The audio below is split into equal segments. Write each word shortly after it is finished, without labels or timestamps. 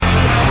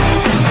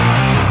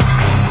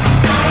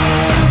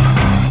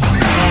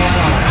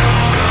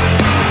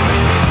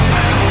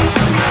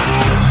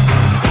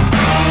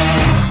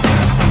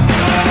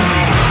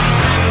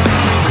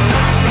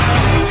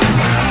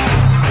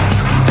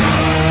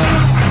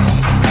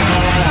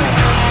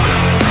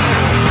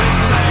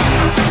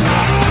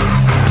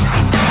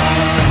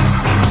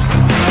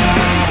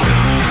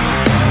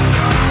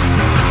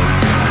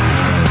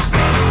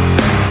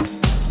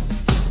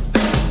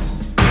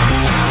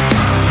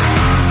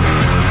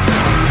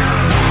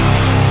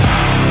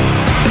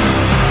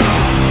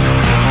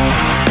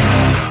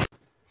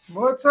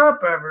What's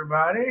up,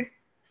 everybody?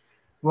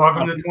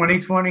 Welcome to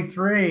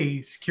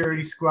 2023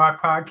 Security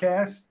Squawk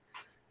Podcast.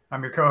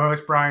 I'm your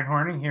co-host, Brian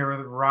Horning, here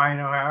with Ryan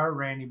O'Hara,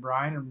 Randy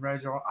Bryan, and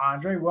Reginald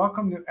Andre.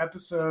 Welcome to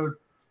episode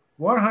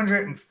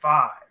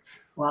 105.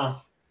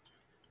 Wow.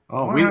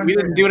 Oh, we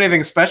didn't do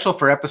anything special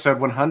for episode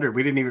 100.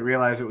 We didn't even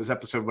realize it was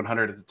episode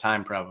 100 at the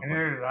time, probably.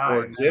 Neither did I.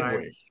 Or did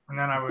we? And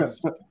then I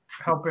was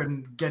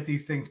helping get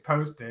these things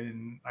posted,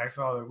 and I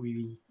saw that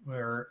we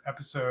were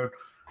episode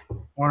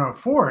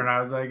 104, and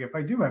I was like, if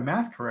I do my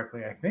math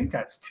correctly, I think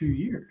that's 2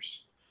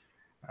 years.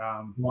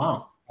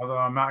 Wow. Although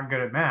I'm not good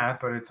at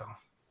math, but it's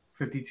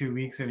 52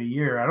 weeks in a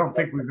year. I don't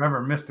think we've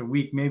ever missed a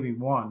week, maybe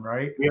one,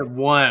 right? We have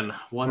one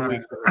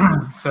week.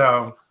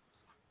 So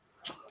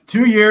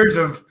 2 years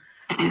of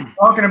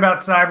talking about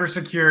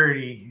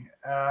cybersecurity.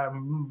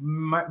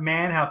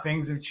 Man, how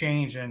things have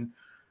changed. And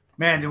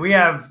man, do we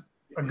have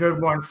a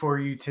good one for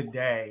you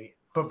today.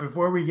 But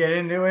before we get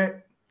into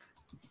it,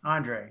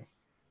 Andre,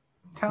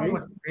 tell me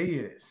what the date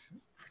is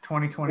for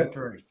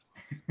 2023.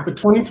 For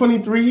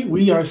 2023,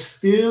 we are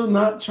still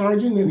not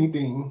charging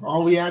anything.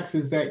 All we ask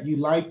is that you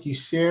like, you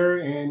share,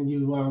 and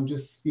you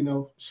just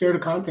share the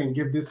content.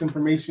 Give this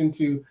information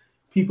to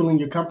people in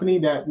your company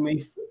that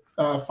may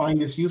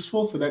find this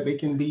useful, so that they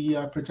can be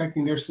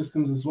protecting their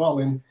systems as well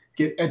and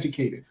get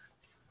educated.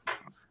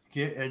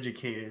 Get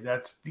educated.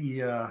 That's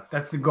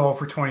the goal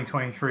for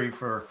 2023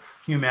 for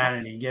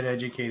humanity. Get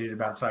educated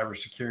about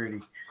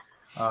cybersecurity.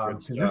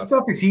 Because this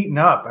stuff is heating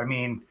up. I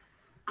mean,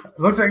 it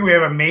looks like we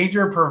have a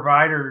major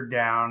provider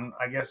down,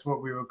 I guess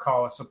what we would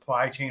call a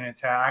supply chain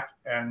attack.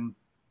 And,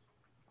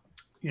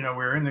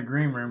 we're in the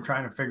green room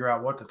trying to figure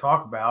out what to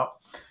talk about.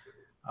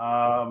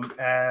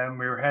 And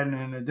we were heading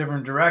in a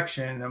different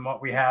direction than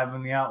what we have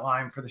in the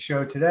outline for the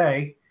show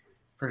today,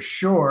 for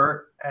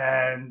sure.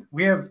 And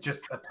we have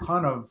just a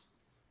ton of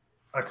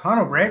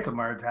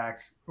ransomware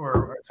attacks,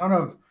 or a ton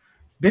of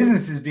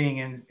businesses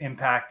being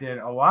impacted.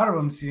 A lot of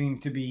them seem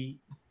to be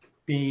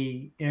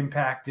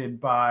impacted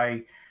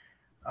by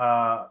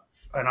a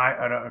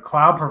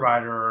cloud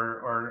provider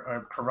or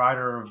a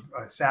provider of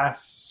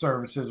SaaS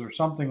services or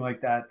something like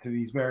that to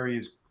these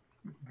various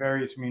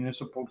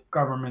municipal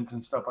governments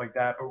and stuff like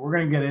that. But we're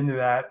going to get into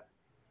that.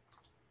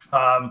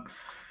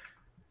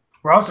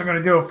 We're also going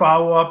to do a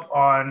follow-up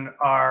on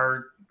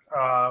our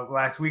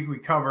last week we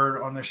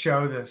covered on the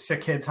show the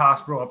Sick Kids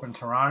Hospital up in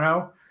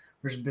Toronto.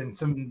 There's been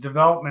some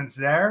developments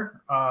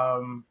there,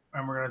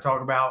 and we're going to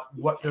talk about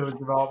what those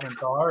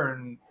developments are,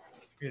 and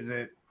is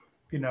it,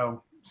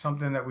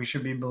 something that we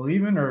should be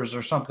believing, or is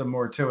there something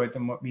more to it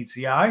than what meets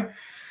the eye?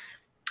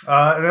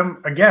 And then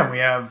again, we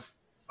have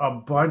a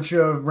bunch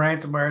of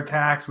ransomware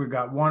attacks. We've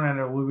got one at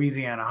a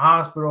Louisiana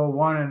hospital,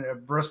 one at a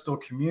Bristol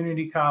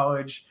Community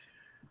College,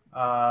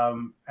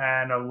 and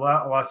a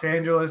Los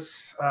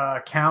Angeles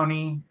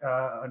County.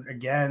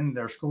 Again,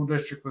 their school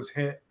district was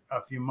hit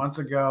a few months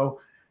ago.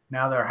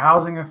 Now their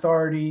housing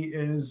authority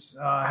is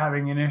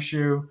having an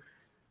issue.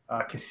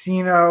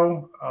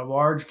 Casino, a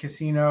large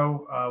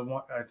casino.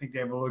 I think they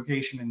have a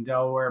location in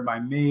Delaware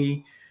by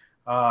me.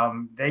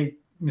 They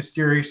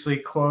mysteriously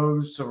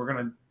closed, so we're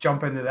going to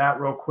jump into that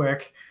real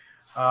quick.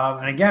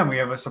 And again, we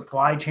have a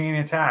supply chain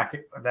attack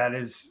that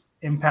is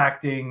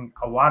impacting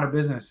a lot of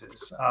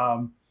businesses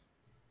and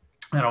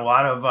a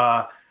lot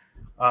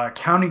of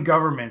county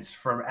governments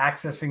from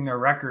accessing their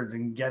records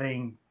and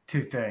getting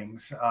to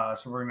things.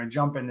 So we're going to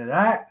jump into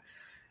that.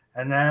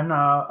 And then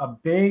a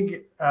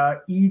big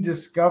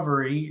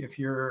e-discovery. If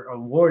you're a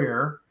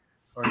lawyer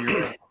or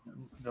you're in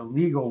the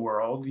legal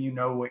world, you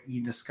know what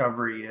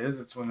e-discovery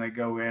is. It's when they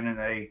go in and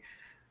they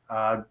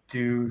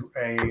do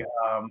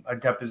a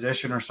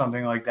deposition or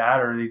something like that,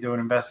 or they do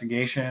an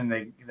investigation.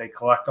 They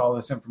collect all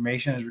this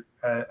information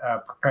as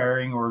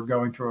preparing or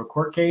going through a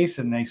court case,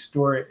 and they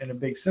store it in a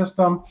big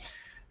system.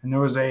 And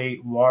there was a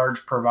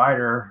large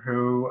provider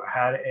who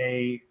had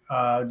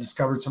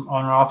discovered some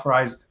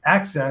unauthorized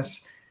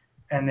access,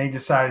 and they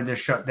decided to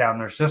shut down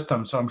their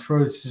system. So I'm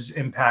sure this is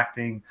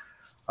impacting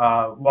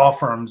law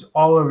firms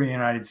all over the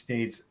United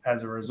States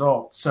as a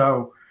result.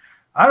 So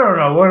I don't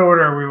know what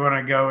order we want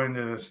to go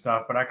into this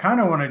stuff, but I kind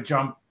of want to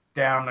jump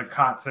down to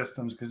COT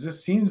systems, because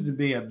this seems to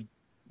be a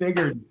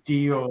bigger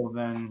deal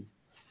than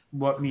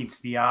what meets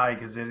the eye,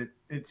 because it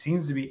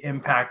seems to be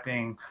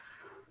impacting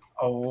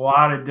a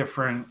lot of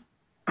different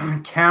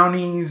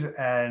counties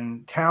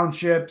and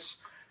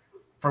townships.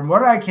 From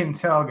what I can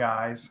tell,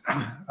 guys,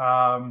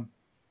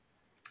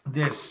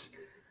 this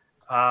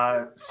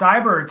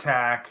cyber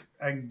attack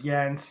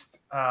against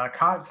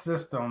COT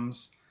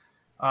systems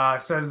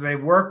says they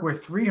work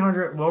with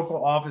 300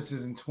 local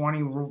offices in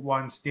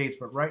 21 states,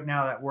 but right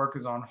now that work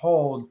is on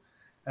hold,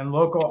 and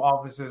local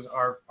offices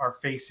are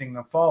facing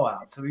the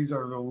fallout. So these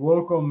are the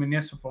local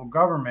municipal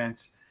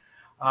governments,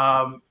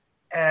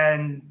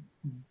 and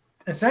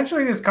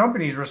essentially this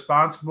company is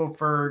responsible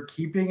for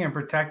keeping and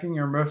protecting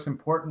your most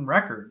important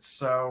records.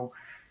 So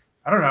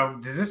I don't know,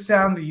 does this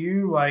sound to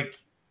you like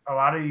a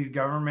lot of these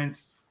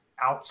governments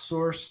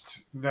outsourced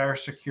their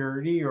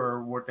security,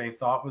 or what they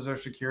thought was their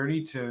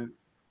security, to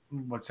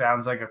what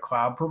sounds like a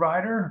cloud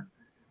provider?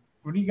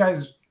 What do you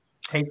guys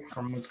take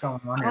from what's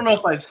going on? I don't know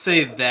if I'd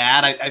say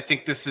that. I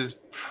think this is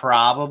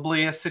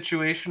probably a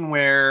situation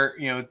where,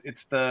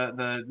 it's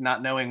the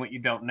not knowing what you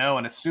don't know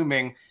and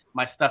assuming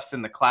my stuff's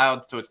in the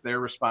cloud, so it's their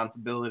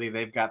responsibility.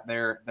 They've got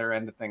their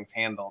end of things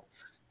handled.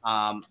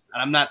 And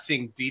I'm not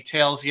seeing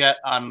details yet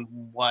on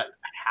what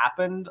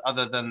happened,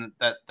 other than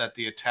that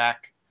the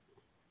attack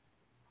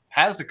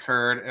has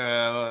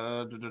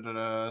occurred.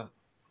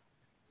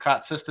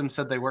 COT Systems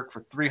said they work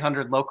for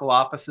 300 local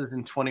offices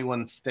in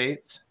 21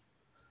 states.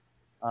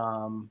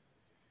 Yeah,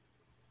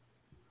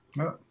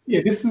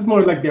 this is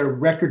more like their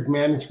record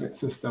management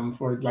system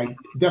for like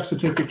death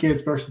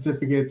certificates, birth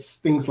certificates,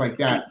 things like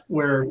that,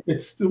 where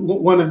it's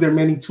one of their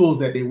many tools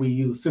that we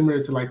use,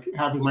 similar to like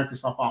having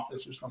Microsoft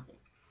Office or something.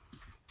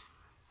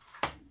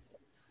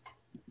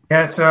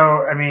 Yeah,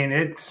 so I mean,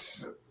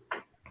 it's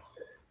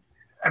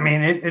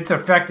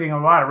affecting a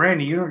lot.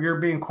 Randy, you're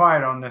being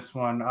quiet on this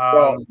one.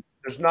 Well,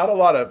 there's not a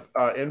lot of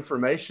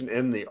information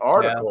in the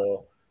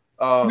article.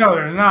 Yeah. No,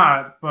 there's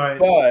not. But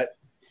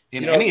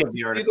in any of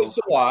the articles, we see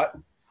this a lot.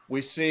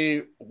 We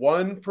see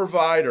one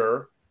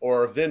provider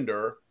or a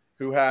vendor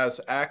who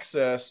has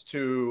access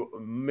to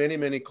many,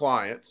 many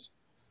clients.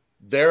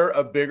 They're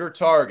a bigger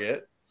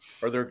target,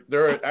 or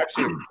they're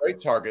actually a great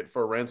target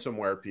for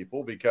ransomware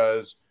people,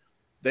 because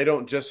they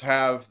don't just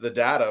have the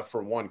data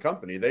from one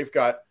company. They've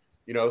got,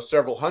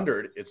 several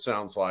hundred, it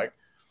sounds like.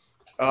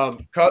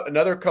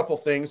 Another couple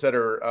things that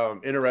are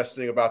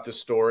interesting about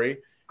this story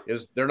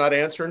is they're not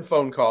answering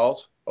phone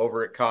calls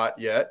over at COT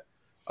yet.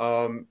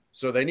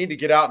 So they need to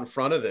get out in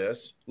front of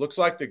this. Looks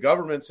like the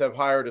governments have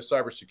hired a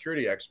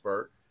cybersecurity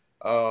expert.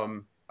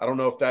 I don't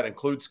know if that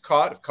includes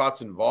COT. If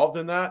COT's involved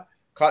in that,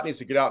 COT needs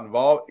to get out in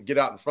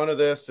front of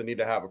this. They need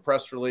to have a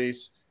press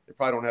release. They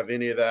probably don't have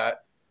any of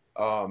that.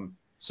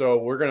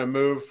 So we're going to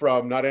move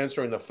from not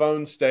answering the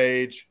phone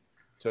stage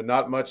to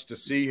not much to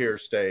see here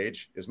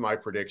stage is my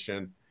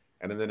prediction.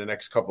 And in the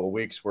next couple of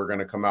weeks, we're going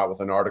to come out with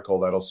an article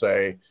that'll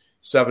say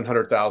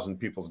 700,000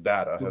 people's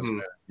data has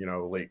been,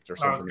 leaked or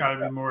something. It's got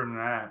to be more than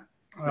that.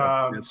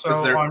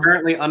 So they're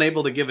currently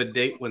unable to give a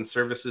date when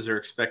services are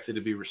expected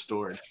to be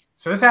restored.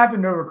 So this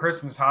happened over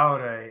Christmas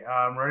holiday.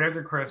 Right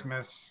after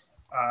Christmas,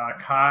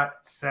 COT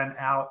sent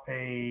out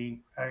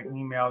an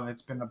email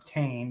that's been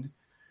obtained.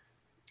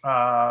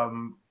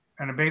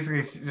 And it basically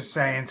is just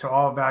saying to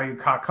all valued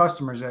COT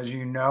customers, as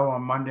you know,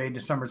 on Monday,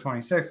 December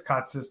 26th,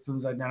 COT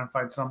Systems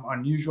identified some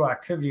unusual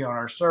activity on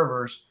our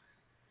servers.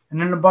 And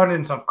in an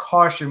abundance of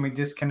caution, we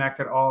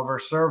disconnected all of our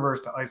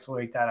servers to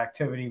isolate that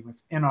activity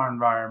within our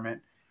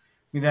environment.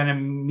 We then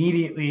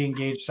immediately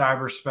engaged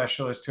cyber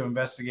specialists to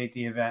investigate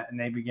the event, and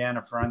they began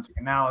a forensic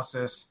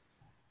analysis.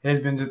 It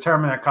has been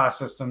determined that COT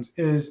Systems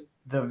is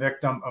the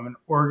victim of an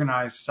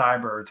organized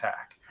cyber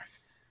attack.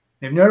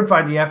 They've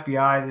notified the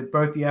FBI that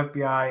both the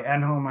FBI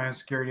and Homeland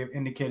Security have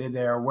indicated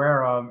they are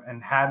aware of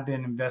and have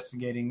been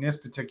investigating this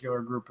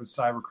particular group of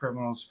cyber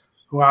criminals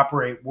who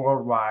operate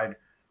worldwide.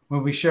 We'll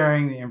be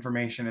sharing the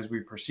information as we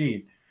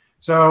proceed.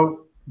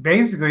 So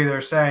basically they're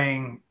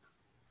saying,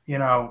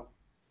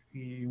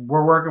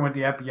 we're working with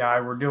the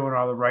FBI, we're doing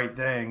all the right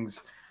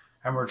things,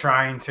 and we're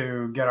trying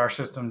to get our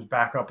systems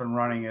back up and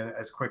running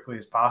as quickly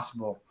as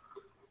possible.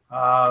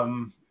 I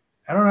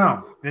don't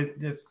know.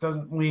 This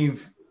doesn't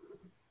leave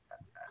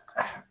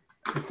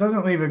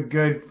a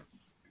good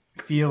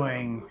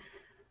feeling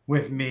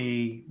with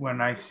me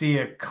when I see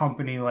a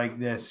company like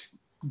this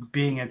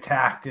being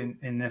attacked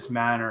in this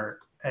manner,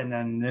 and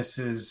then this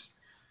is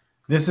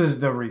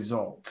the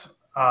result.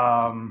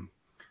 I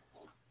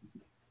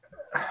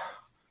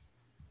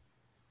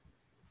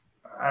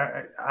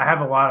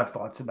have a lot of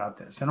thoughts about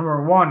this. And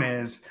number one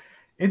is,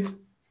 it's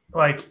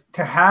like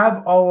to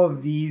have all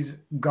of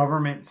these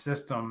government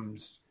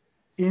systems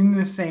in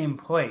the same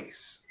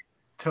place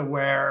to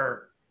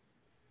where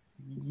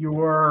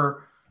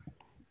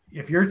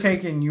if you're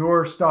taking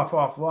your stuff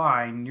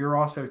offline, you're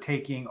also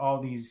taking all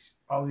these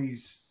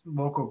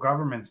local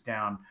governments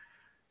down.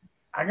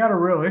 I got a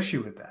real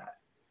issue with that.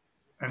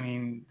 I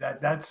mean,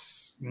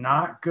 that's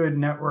not good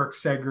network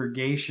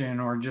segregation,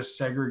 or just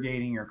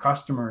segregating your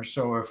customers.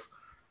 So if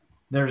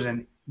there's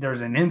an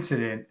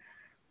incident,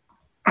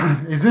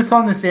 is this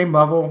on the same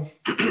level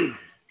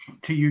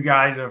to you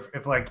guys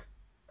if like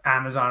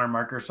Amazon or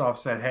Microsoft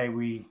said, hey,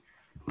 we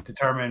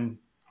determined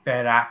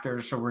bad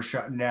actors, so we're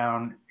shutting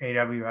down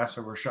AWS,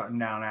 or we're shutting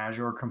down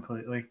Azure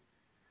completely?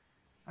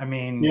 I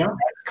mean,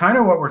 that's kind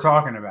of what we're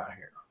talking about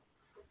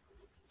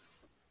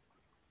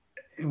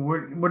here.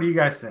 What do you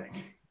guys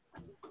think?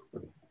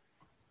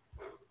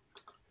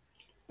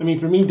 I mean,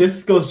 for me,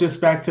 this goes just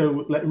back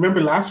to,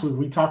 remember last week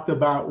we talked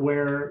about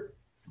where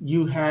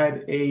you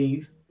had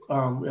I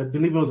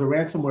believe it was a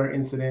ransomware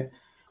incident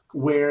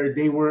where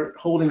they were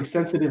holding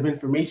sensitive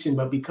information,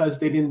 but because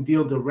they didn't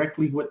deal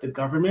directly with the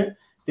government,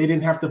 they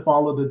didn't have to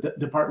follow the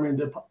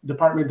Department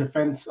of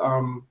Defense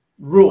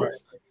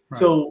rules. Right.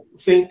 So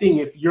same thing,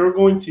 if you're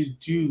going to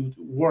do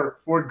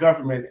work for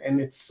government and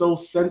it's so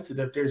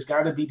sensitive, there's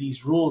got to be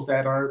these rules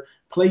that are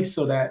placed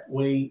so that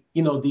way,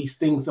 these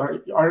things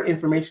our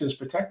information is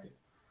protected.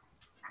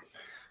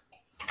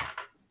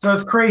 So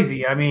it's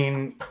crazy. I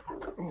mean,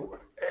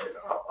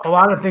 a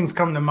lot of things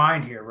come to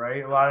mind here,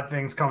 right? A lot of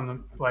things come to,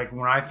 like,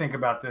 when I think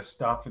about this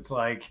stuff, it's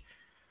like,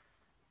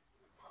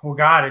 well,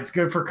 God, it's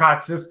good for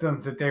COT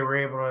Systems that they were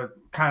able to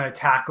kind of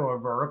tackle a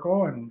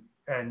vertical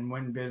and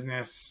win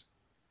business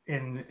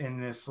in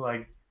this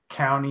like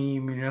county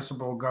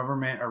municipal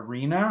government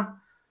arena.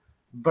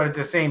 But at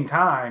the same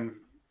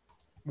time,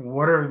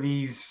 what are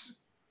these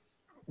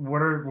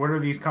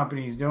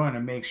companies doing to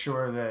make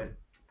sure that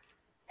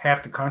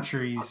half the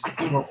country's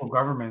local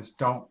governments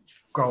don't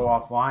go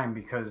offline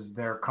because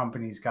their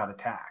companies got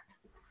attacked?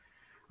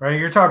 Right?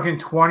 You're talking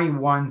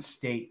 21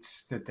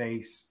 states that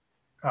they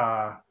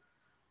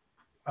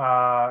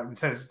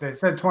they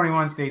said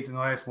 21 states in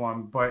the last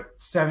one, but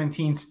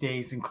 17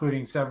 states,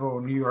 including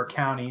several New York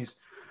counties.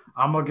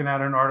 I'm looking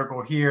at an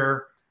article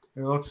here.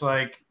 It looks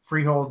like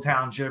Freehold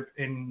Township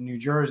in New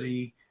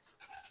Jersey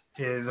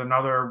is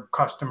another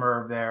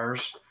customer of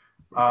theirs.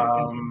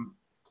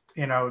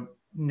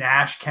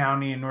 Nash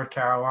County in North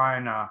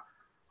Carolina,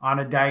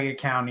 Onondaga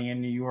County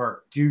in New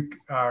York,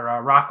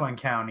 Rockland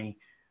County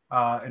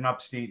in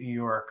upstate New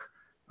York.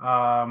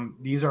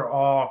 These are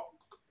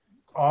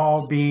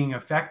all being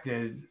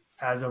affected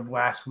as of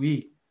last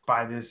week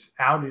by this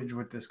outage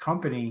with this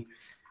company.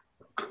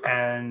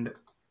 And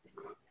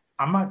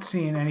I'm not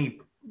seeing any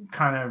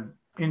kind of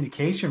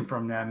indication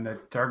from them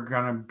that they're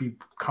going to be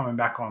coming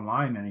back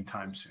online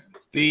anytime soon.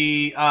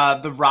 The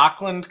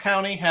Rockland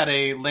County had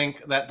a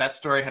link, that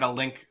story had a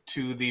link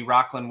to the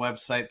Rockland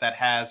website that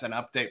has an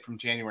update from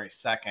January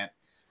 2nd.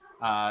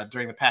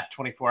 During the past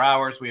 24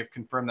 hours, we have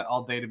confirmed that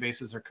all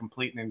databases are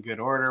complete and in good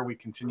order. We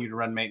continue to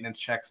run maintenance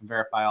checks and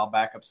verify all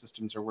backup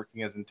systems are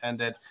working as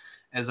intended.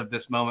 As of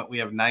this moment, we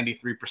have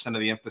 93% of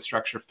the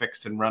infrastructure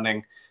fixed and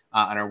running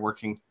and are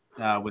working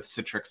with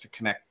Citrix to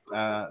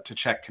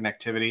check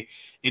connectivity.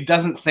 It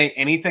doesn't say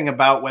anything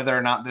about whether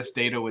or not this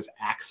data was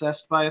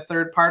accessed by a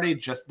third party.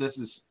 Just this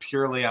is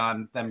purely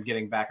on them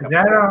getting back up. Is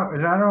that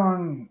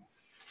on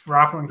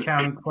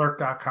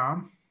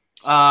rocklandcountyclerk.com?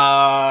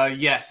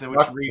 Yes.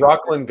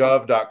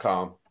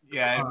 RocklandGov.com.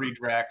 Yeah, it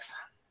redirects.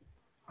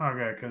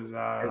 Okay, because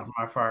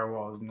my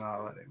firewall is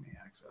not letting me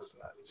access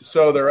that.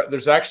 So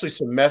there's actually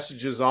some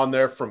messages on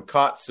there from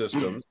COT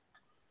Systems.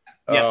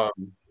 Yep.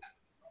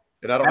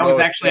 And I don't that know. Was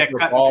actually a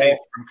cut and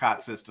paste from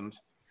COT Systems.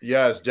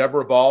 Yeah, is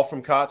Deborah Ball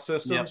from COT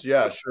Systems? Yep.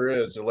 Yeah, sure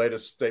is. The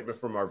latest statement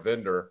from our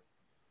vendor.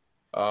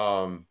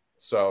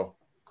 So,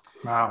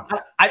 wow.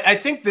 I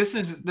think this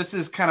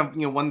is kind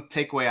of one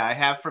takeaway I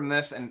have from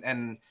this,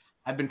 and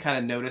I've been kind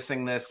of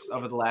noticing this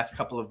over the last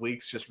couple of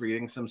weeks, just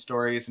reading some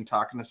stories and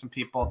talking to some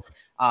people.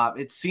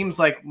 It seems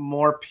like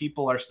more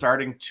people are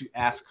starting to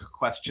ask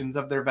questions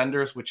of their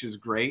vendors, which is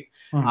great.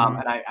 Mm-hmm.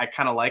 And I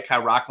kind of like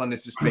how Rockland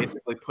is just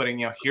basically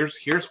putting,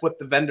 here's what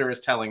the vendor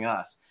is telling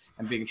us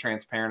and being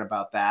transparent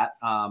about that.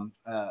 At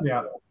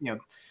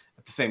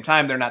the same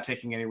time, they're not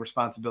taking any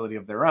responsibility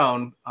of their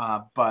own.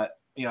 But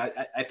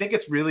I think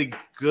it's really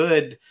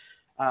good.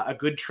 A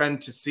good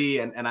trend to see,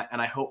 and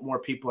I hope more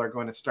people are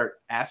going to start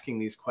asking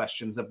these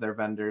questions of their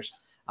vendors,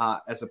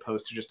 as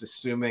opposed to just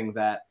assuming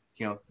that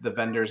the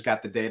vendors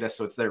got the data,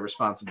 so it's their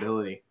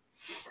responsibility.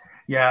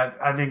 Yeah,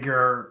 I think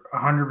you're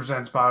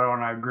 100% spot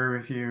on. I agree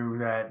with you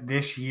that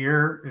this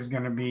year is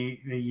going to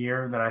be the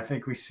year that I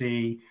think we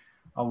see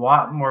a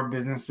lot more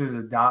businesses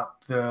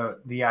adopt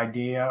the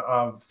idea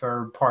of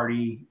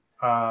third-party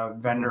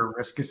vendor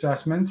risk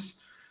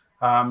assessments,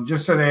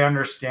 just so they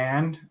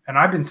understand. And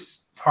I've been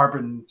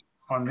harping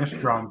on this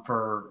drum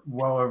for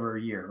well over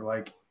a year.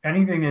 Like,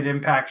 anything that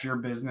impacts your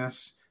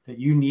business that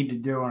you need to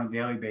do on a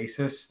daily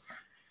basis,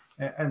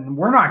 and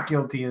we're not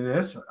guilty of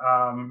this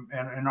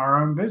in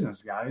our own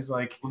business, guys.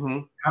 Like,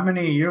 how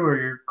many of you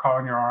are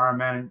calling your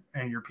RMN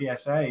and your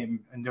PSA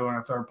and doing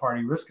a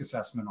third-party risk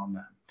assessment on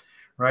them,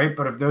 right?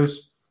 But if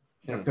those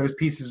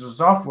pieces of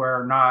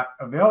software are not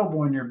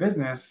available in your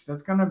business,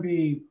 that's going to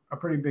be a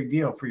pretty big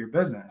deal for your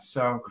business.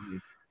 So,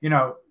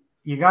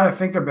 you got to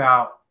think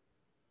about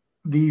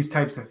these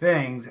types of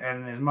things.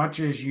 And as much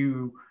as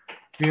you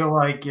feel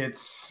like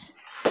it's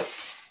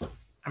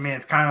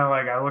kind of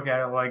like, I look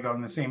at it like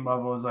on the same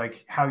level as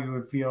like how you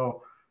would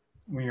feel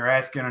when you're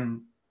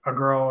asking a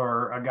girl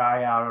or a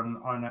guy out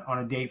on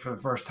a date for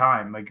the first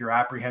time. Like, you're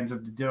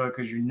apprehensive to do it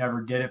because you never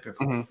did it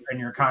before. Mm-hmm. And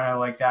you're kind of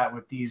like that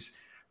with these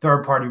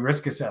third-party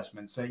risk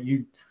assessments, that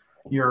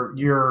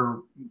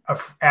you're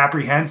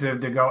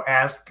apprehensive to go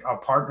ask a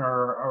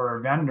partner or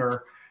a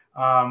vendor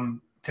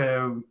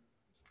to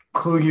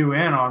clue you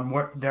in on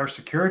what their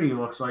security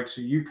looks like, so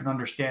you can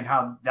understand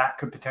how that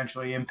could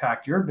potentially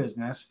impact your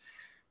business.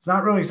 It's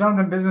not really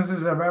something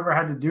businesses have ever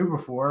had to do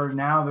before.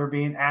 Now they're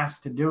being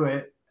asked to do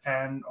it,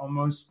 and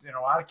almost in a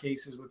lot of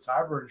cases with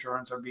cyber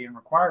insurance are being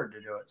required to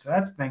do it. So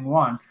that's thing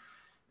one.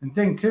 And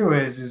thing two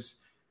is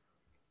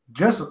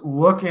just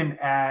looking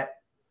at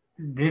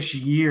this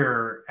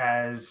year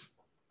as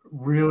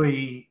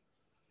really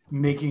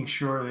making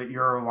sure that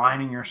you're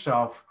aligning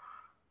yourself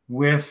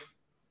with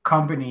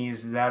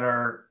companies that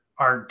are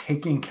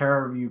taking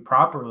care of you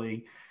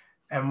properly.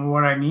 And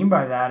what I mean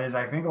by that is,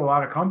 I think a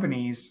lot of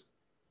companies,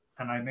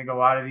 and I think a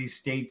lot of these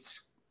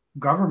states'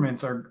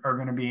 governments are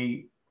going to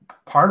be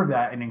part of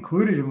that and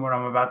included in what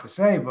I'm about to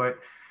say, but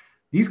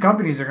these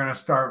companies are going to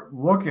start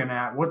looking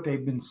at what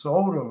they've been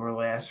sold over the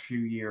last few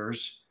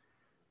years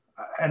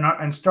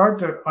and start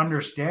to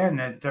understand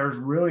that there's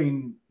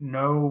really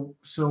no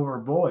silver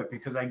bullet,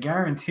 because I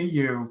guarantee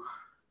you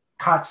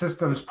COT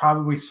Systems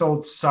probably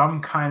sold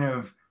some kind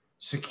of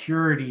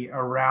security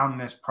around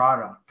this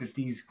product that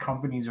these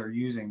companies are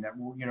using, that,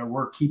 you know,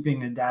 we're keeping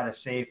the data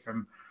safe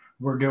and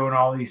we're doing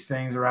all these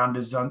things around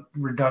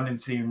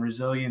redundancy and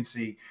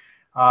resiliency.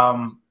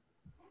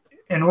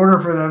 In order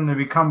for them to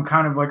become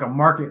kind of like a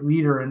market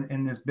leader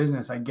in this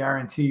business, I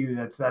guarantee you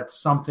that's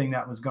something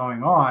that was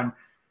going on.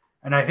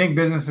 And I think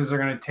businesses are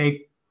going to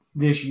take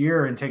this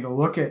year and take a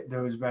look at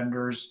those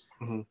vendors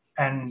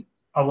and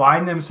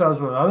align themselves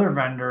with other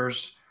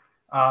vendors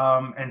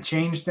and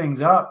change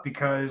things up,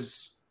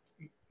 because,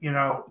 you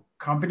know,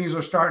 companies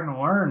are starting to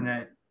learn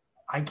that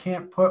I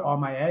can't put all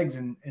my eggs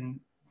in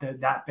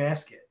that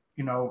basket,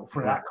 you know,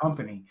 for that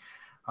company.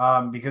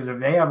 Because if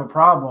they have a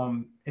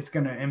problem, it's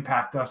going to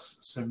impact us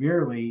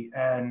severely.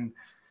 And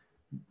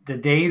the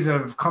days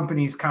of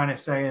companies kind of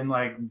saying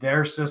like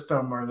their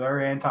system or their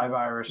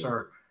antivirus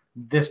or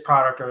this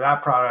product or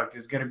that product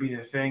is going to be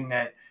the thing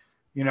that,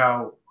 you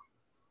know,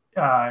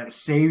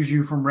 saves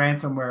you from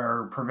ransomware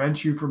or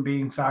prevents you from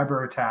being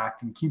cyber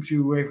attacked and keeps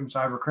you away from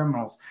cyber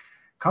criminals.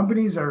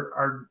 Companies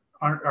are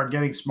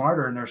getting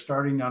smarter, and they're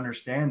starting to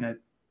understand that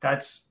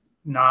that's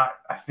not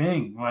a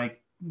thing. Like,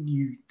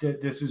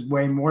 this is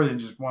way more than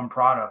just one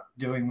product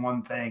doing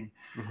one thing.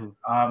 And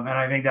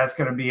I think that's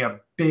going to be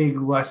a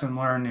big lesson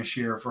learned this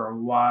year for a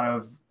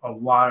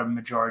lot of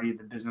majority of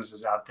the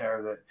businesses out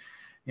there, that,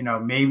 you know,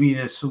 maybe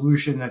the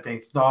solution that they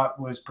thought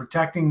was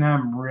protecting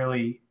them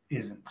really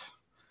isn't.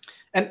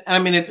 And I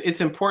mean,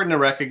 it's important to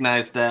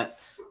recognize that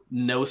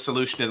no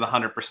solution is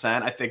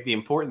 100%. I think the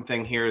important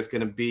thing here is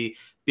going to be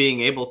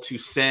being able to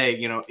say,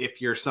 you know, if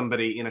you're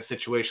somebody in a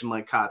situation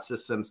like COT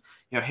Systems,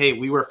 you know, hey,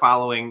 we were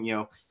following, you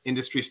know,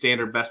 industry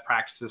standard best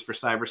practices for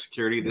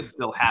cybersecurity. This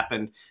still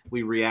happened.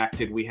 We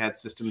reacted. We had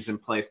systems in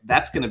place.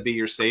 That's going to be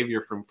your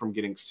savior from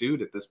getting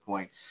sued at this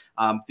point.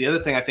 The other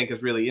thing I think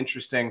is really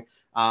interesting,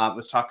 I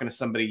was talking to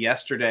somebody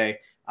yesterday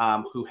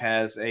who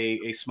has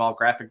a small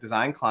graphic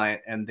design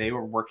client, and they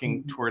were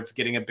working towards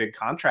getting a big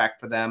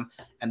contract for them.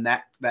 And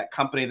that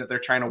company that they're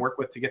trying to work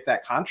with to get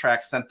that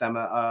contract sent them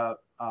a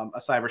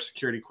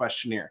cybersecurity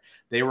questionnaire.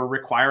 They were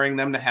requiring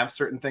them to have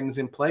certain things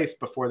in place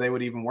before they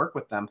would even work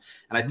with them.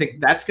 And I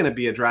think that's going to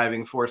be a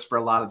driving force for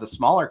a lot of the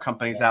smaller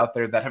companies out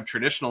there that have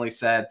traditionally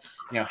said,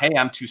 you know, hey,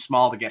 I'm too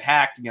small to get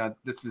hacked. You know,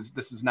 this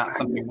is not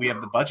something we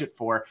have the budget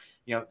for.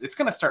 You know, it's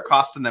going to start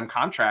costing them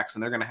contracts,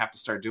 and they're going to have to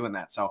start doing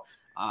that. So,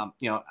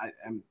 you know,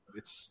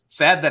 it's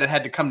sad that it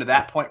had to come to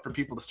that point for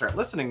people to start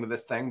listening to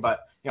this thing.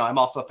 But, you know, I'm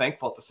also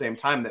thankful at the same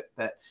time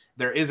that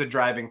there is a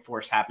driving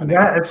force happening. Is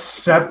that a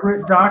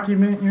separate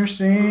document you're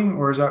seeing,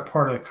 or is that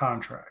part of the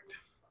contract?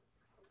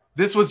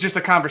 This was just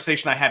a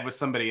conversation I had with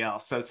somebody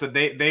else. So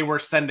they were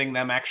sending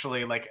them,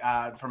 actually, like,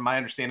 from my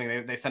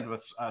understanding, they sent them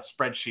a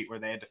spreadsheet where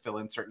they had to fill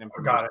in certain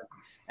information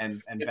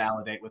and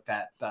validate with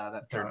that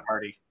third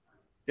party.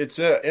 It's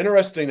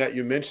interesting that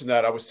you mentioned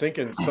that. I was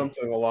thinking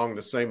something along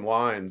the same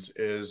lines.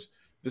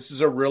 This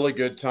is a really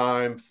good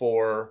time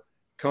for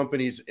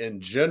companies in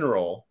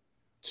general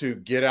to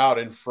get out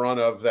in front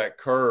of that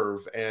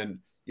curve. And,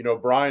 you know,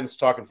 Brian's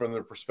talking from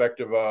the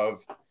perspective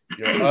of,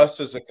 you know, us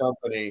as a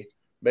company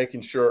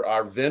making sure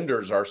our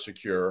vendors are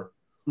secure.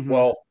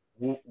 Well,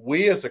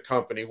 we as a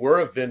company, we're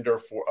a vendor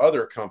for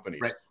other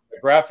companies. Right.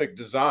 Graphic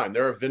design,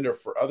 they're a vendor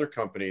for other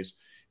companies.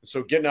 And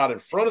so getting out in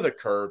front of the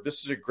curve,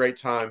 this is a great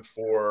time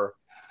for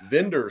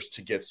vendors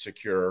to get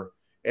secure.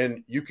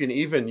 And you can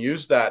even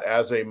use that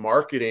as a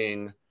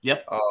marketing,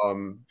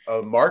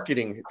 a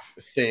marketing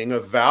thing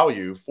of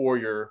value for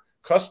your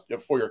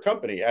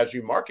company as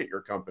you market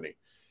your company.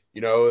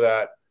 You know,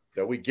 that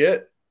we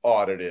get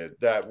audited,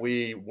 that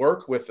we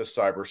work with a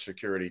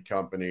cybersecurity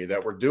company,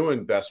 that we're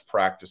doing best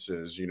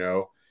practices. You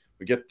know,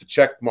 we get the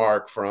check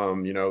mark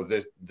from, you know,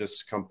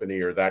 this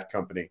company or that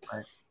company.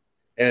 Right.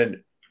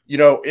 And, you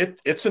know,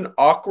 it's an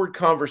awkward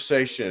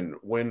conversation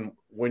when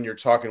you're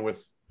talking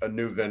with a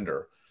new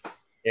vendor.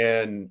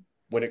 And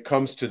when it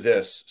comes to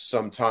this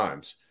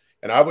sometimes,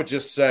 and I would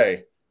just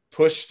say,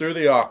 push through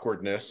the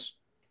awkwardness.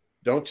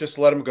 Don't just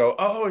let them go,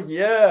 oh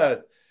yeah,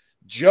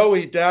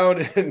 Joey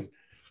down in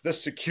the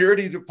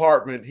security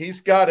department,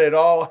 he's got it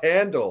all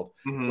handled.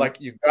 Like,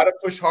 you've got to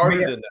push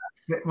harder than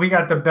that. We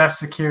got the best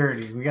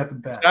security. We got the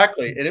best.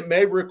 Exactly. And it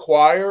may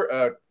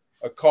require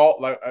a call,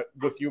 like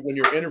with you when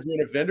you're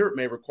interviewing a vendor. It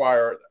may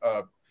require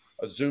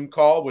a Zoom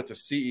call with the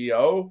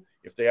CEO,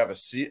 if they have a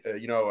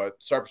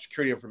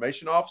cybersecurity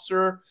information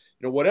officer,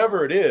 you know,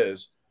 whatever it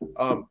is.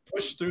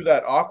 Push through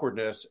that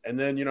awkwardness. And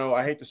then, you know,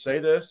 I hate to say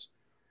this,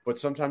 but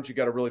sometimes you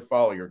got to really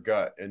follow your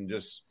gut and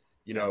just,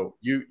 you know,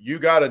 you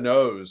got a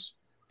nose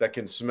that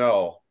can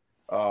smell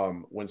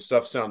when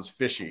stuff sounds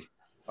fishy,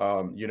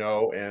 you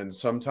know, and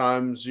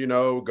sometimes, you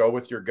know, go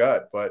with your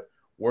gut. But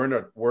we're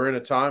in a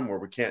time where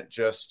we can't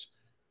just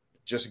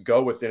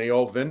go with any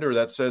old vendor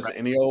that says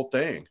any old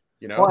thing.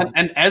 You know, well,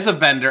 and as a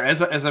vendor,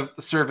 as a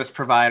service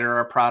provider or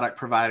a product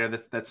provider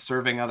that's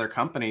serving other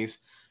companies,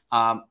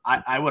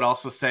 I would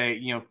also say,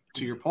 you know,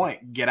 to your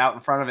point, get out in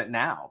front of it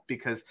now,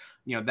 because,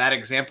 you know, that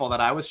example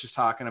that I was just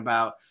talking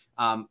about,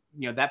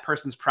 you know, that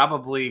person's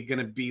probably going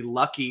to be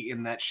lucky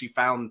in that she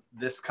found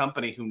this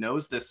company who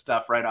knows this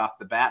stuff right off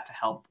the bat to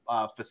help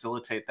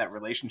facilitate that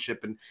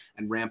relationship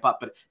and ramp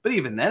up. But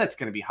even then, it's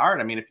going to be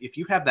hard. I mean, if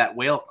you have that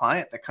whale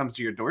client that comes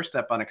to your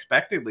doorstep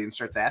unexpectedly and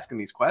starts asking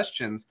these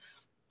questions,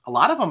 a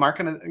lot of them aren't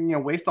going to, you know,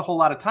 waste a whole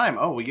lot of time.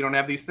 Oh, well, you don't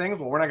have these things.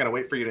 Well, we're not going to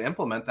wait for you to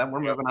implement them.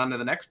 We're moving on to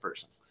the next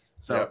person.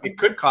 So it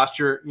could cost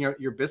your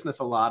business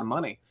a lot of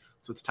money.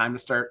 So it's time to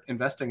start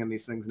investing in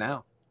these things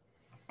now.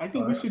 I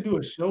think we should do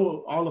a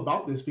show all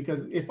about this,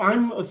 because if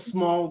I'm a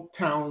small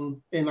town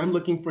and I'm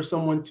looking for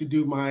someone to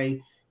do my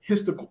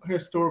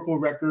historical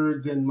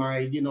records and my,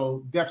 you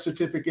know, death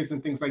certificates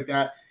and things like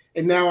that,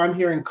 and now I'm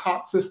hearing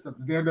COT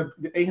Systems, they're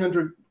the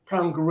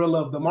 800-pound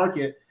gorilla of the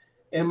market.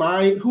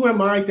 Who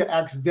am I to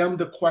ask them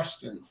the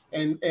questions?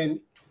 And I'm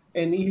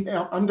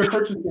the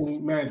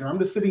purchasing manager. I'm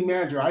the city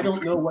manager. I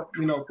don't know what,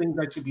 you know, things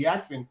I should be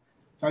asking.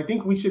 So I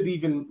think we should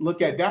even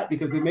look at that,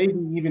 because it may be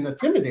even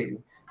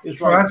intimidating. It's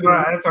well, like,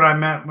 that's what I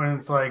meant when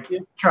it's like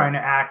trying to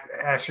ask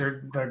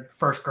the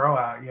first girl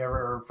out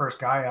or first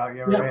guy out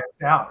you ever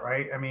asked out,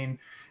 right? I mean,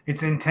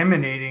 it's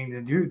intimidating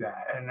to do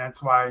that, and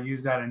that's why I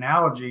use that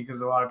analogy, because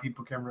a lot of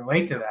people can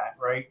relate to that,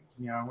 right?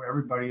 You know,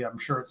 everybody, I'm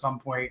sure, at some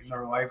point in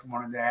their life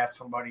wanted to ask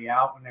somebody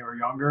out when they were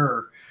younger,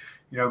 or,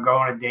 you know, go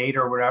on a date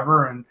or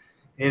whatever, and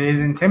it is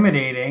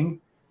intimidating.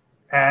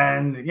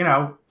 And, you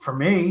know, for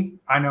me,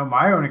 I know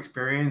my own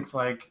experience,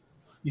 like,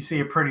 you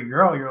see a pretty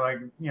girl, you're like,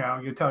 you know,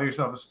 you tell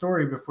yourself a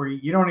story before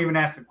you don't even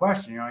ask the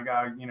question. You're like,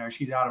 oh, you know,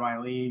 she's out of my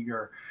league,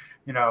 or,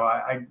 you know,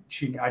 I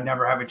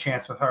never have a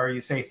chance with her. You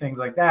say things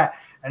like that.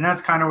 And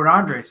that's kind of what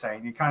Andre's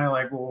saying. You're kind of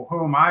like, well,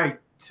 who am I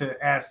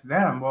to ask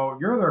them? Well,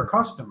 you're their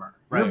customer.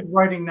 Right. You're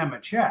writing them a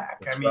check.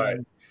 That's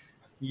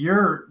you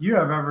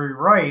have every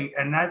right.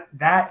 And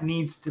that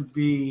needs to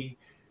be,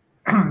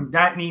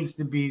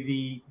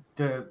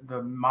 the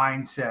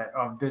mindset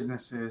of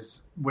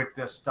businesses with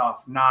this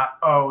stuff, not,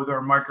 oh,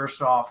 they're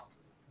Microsoft,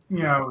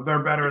 you know, they're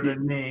better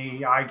than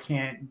me. I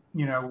can't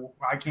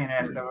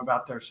ask them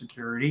about their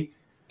security.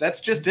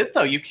 That's just it,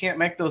 though. You can't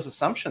make those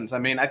assumptions. I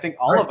mean, I think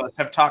all of us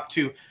have talked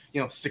to,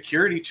 you know,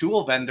 security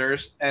tool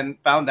vendors and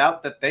found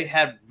out that they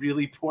had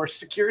really poor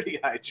security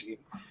hygiene.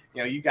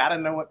 You know, you got to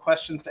know what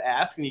questions to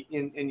ask, and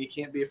you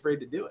can't be afraid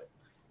to do it.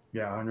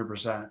 Yeah,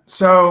 100%.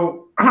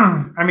 So,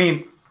 I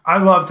mean, I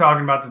love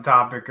talking about the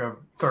topic of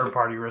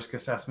third-party risk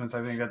assessments.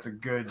 I think that's a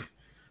good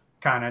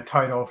kind of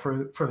title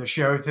for the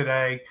show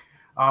today.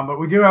 But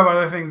we do have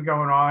other things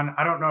going on.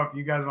 I don't know if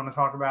you guys want to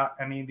talk about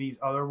any of these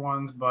other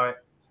ones,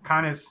 but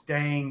kind of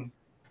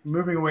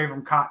moving away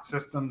from COT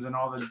Systems and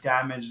all the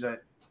damage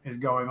that is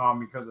going on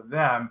because of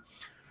them.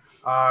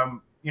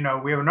 You know,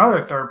 we have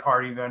another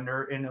third-party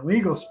vendor in the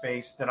legal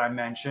space that I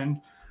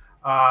mentioned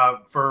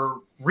for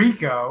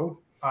Rico,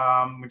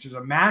 which is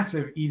a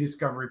massive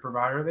e-discovery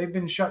provider. They've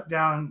been shut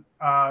down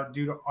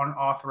due to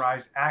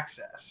unauthorized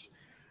access.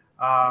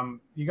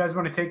 You guys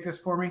want to take this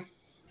for me?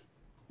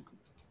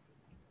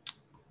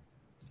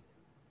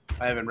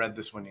 I haven't read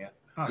this one yet.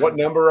 What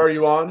number are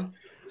you on?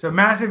 So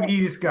massive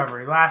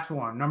e-discovery, last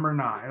one, number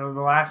 9. It was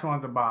the last one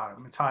at the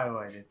bottom. It's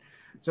highlighted.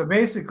 So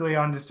basically,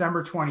 on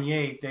December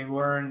 28th, they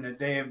learned that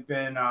they have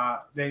been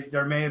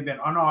there may have been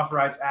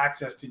unauthorized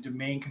access to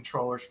domain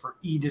controllers for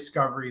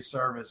e-discovery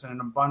service. And an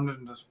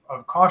abundance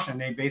of caution,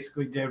 they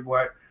basically did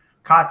what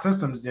COT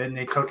Systems did, and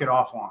they took it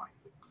offline.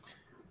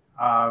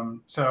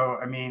 So,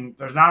 I mean,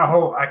 there's not a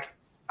whole. I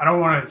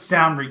don't want to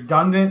sound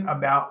redundant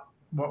about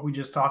what we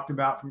just talked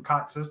about from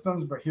COT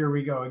Systems, but here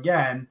we go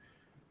again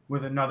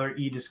with another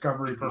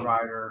e-discovery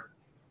provider,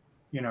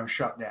 you know,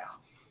 shut down.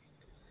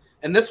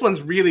 And this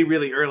one's really,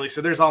 really early,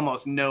 so there's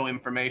almost no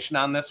information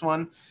on this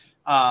one.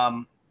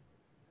 But,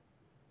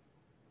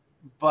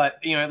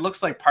 you know, it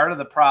looks like part of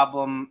the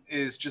problem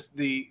is just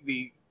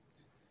they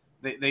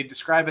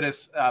describe it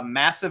as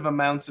massive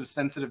amounts of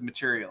sensitive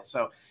material.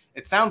 So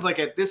it sounds like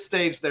at this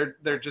stage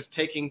they're just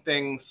taking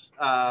things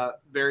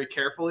very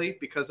carefully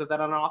because of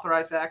that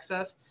unauthorized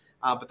access.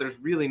 But there's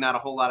really not a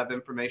whole lot of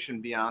information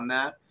beyond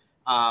that.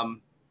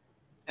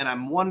 And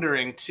I'm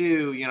wondering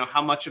too, you know,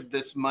 how much of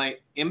this might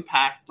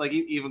impact, like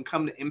even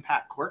come to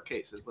impact court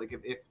cases. Like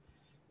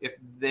if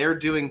they're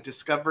doing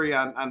discovery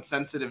on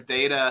sensitive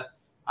data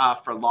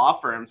for law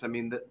firms, I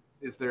mean,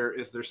 is there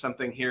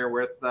something here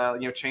with you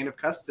know, chain of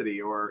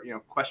custody or, you know,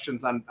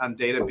 questions on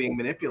data being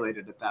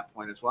manipulated at that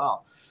point as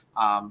well.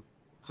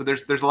 So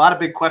there's a lot of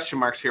big question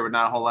marks here, but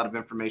not a whole lot of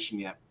information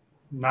yet.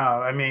 No,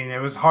 I mean, it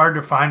was hard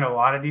to find a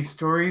lot of these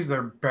stories.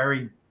 They're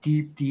buried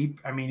deep.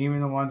 I mean, even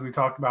the ones we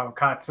talked about with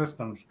COT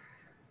Systems.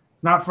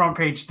 It's not front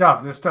page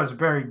stuff. This stuff's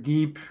buried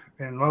deep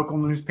in local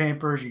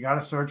newspapers. You got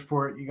to search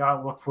for it. You got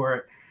to look for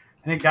it.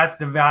 I think that's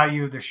the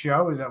value of the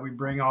show, is that we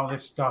bring all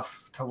this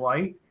stuff to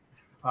light.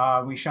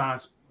 We shine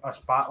a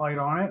spotlight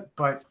on it.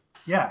 But,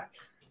 yeah,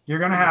 you're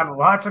going to have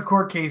lots of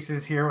court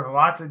cases here with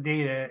lots of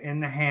data in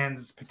the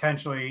hands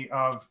potentially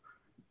of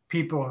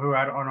people who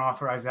had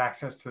unauthorized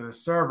access to the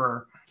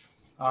server.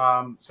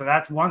 So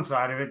that's one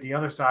side of it. The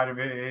other side of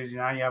it is,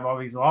 now you have all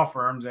these law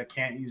firms that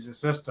can't use the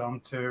system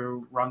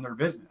to run their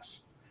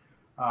business.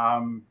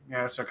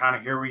 So kind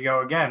of here we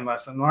go again,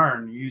 lesson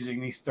learned, using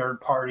these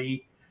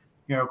third-party,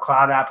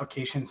 cloud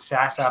applications,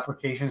 SaaS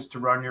applications to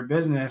run your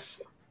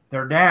business.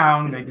 They're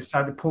down. They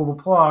decide to pull the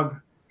plug.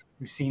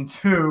 We've seen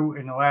 2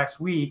 in the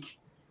last week.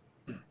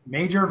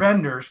 Major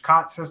vendors,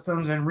 COT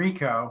Systems and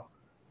Ricoh,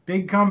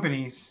 big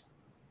companies,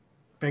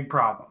 big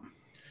problem.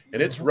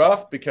 And it's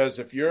rough because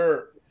if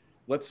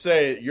let's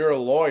say you're a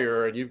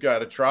lawyer and you've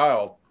got a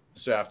trial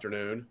this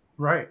afternoon,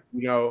 right?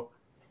 You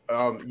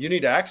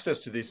need access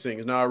to these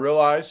things. Now I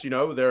realize,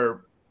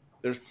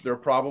 they're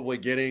probably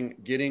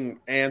getting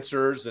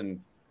answers and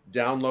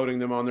downloading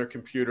them on their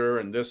computer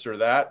and this or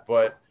that,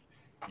 but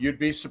you'd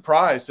be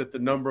surprised at the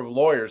number of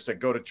lawyers that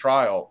go to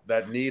trial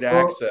that need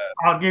access.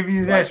 I'll give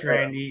you this,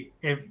 Randy.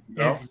 If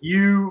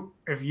you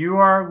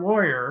are a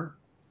lawyer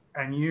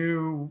and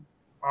you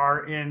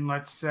are in,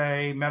 let's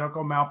say,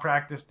 medical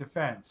malpractice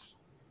defense,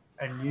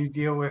 and you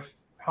deal with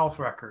health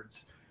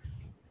records,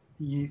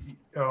 a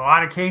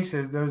lot of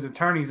cases, those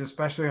attorneys,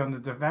 especially on the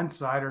defense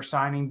side, are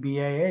signing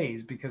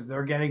BAAs because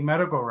they're getting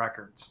medical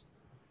records,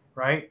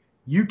 right?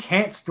 You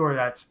can't store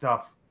that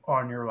stuff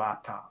on your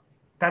laptop.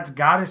 That's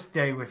got to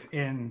stay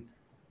within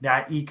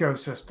that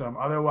ecosystem.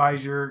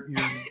 Otherwise, you're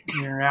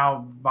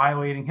now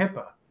violating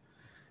HIPAA.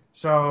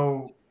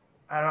 So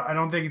I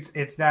don't think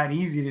it's that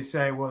easy to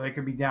say, well, they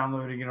could be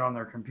downloading it on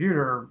their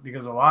computer,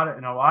 because a lot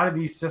of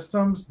these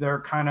systems,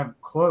 they're kind of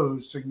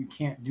closed, so you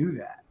can't do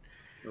that,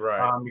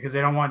 right? Because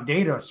they don't want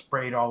data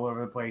sprayed all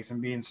over the place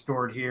and being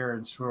stored here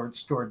and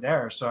stored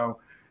there. So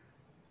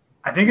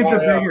I think it's a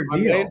bigger deal. My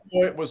main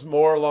point was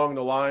more along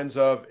the lines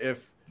of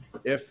if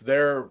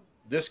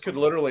this could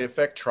literally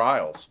affect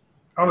trials.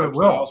 Oh, it will.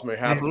 Trials may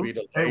have to be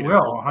delayed. It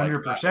will,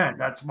 100%.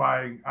 That's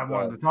why I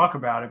wanted to talk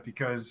about it,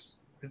 because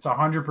it's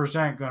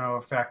 100% going to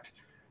affect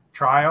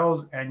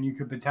trials, and you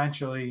could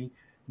potentially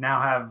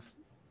now have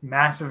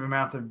massive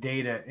amounts of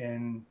data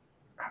in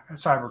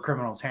cyber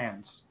criminals'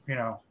 hands.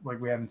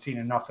 Like we haven't seen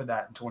enough of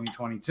that in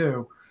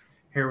 2022.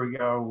 Here we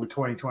go with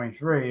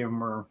 2023,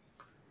 and we're,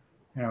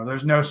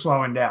 there's no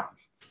slowing down.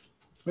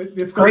 But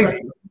it's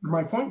crazy.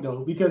 My point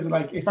though, because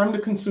like if I'm the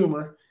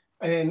consumer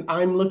and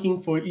I'm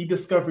looking for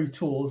e-discovery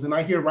tools, and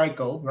I hear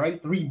Ricoh,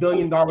 right, $3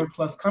 billion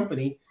plus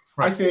company,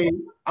 right. I say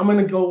I'm going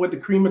to go with the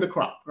cream of the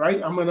crop,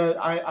 right?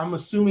 I'm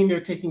assuming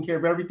they're taking care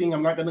of everything.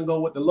 I'm not going to go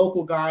with the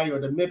local guy or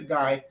the mid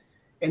guy,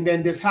 and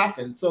then this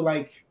happens. So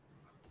like,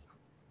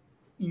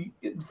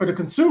 for the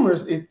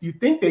consumers, you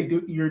think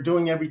you're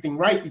doing everything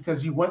right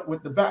because you went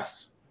with the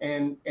best,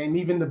 and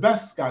even the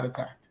best got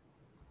attacked.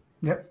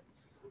 Yep.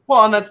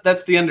 Well, and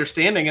that's the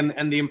understanding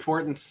and the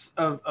importance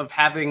of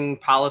having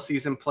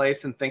policies in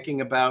place and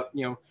thinking about,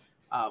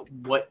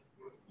 what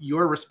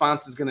your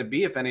response is going to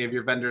be if any of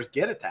your vendors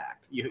get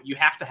attacked. You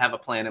have to have a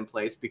plan in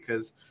place,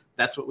 because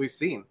that's what we've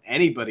seen.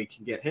 Anybody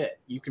can get hit.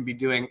 You can be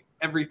doing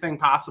everything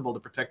possible to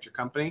protect your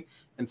company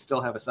and still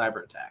have a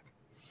cyber attack.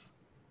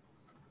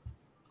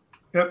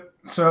 Yep.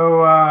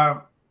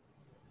 So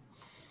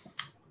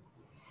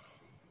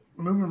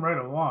moving right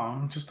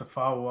along, just to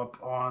follow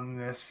up on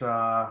this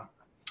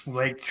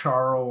Lake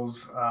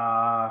Charles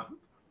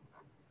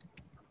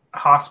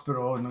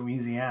hospital in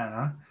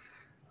Louisiana.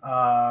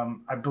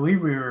 I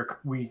believe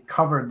we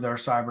covered their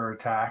cyber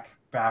attack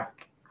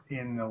back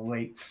in the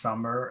late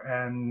summer,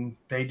 and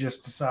they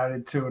just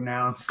decided to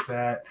announce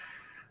that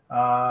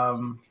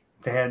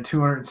they had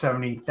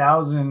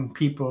 270,000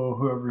 people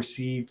who have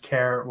received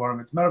care at one of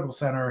its medical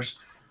centers.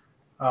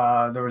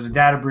 There was a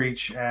data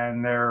breach,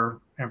 and their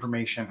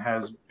information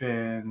has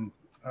been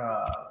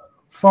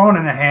fallen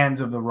in the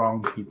hands of the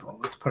wrong people.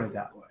 Let's put it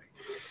that way.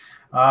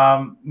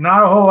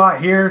 Not a whole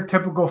lot here.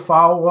 Typical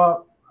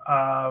follow-up.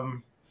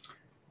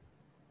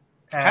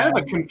 It's kind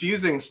of a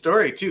confusing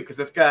story, too, because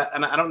it's got,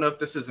 and I don't know if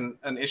this is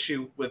an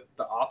issue with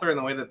the author and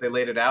the way that they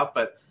laid it out,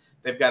 but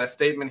they've got a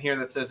statement here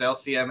that says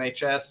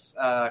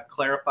LCMHS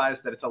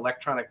clarifies that its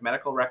electronic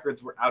medical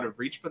records were out of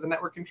reach for the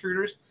network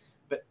intruders,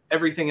 but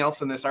everything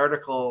else in this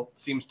article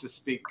seems to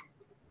speak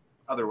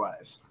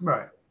otherwise.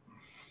 Right.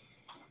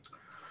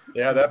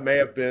 Yeah, that may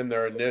have been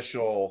their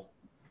initial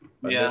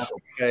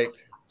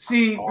take.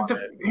 See,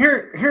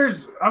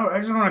 here's I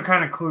just want to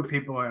kind of clue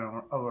people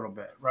in a little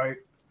bit, right?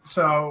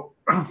 So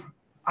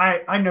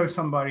I know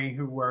somebody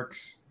who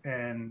works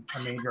in a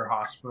major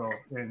hospital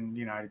in the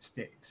United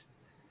States.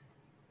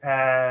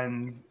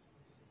 And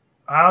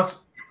I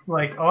also,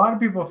 like, a lot of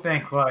people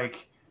think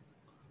like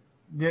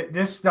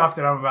this stuff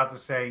that I'm about to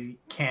say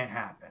can't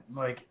happen,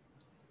 like,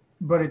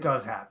 but it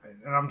does happen.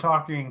 And I'm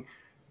talking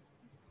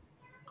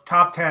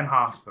top 10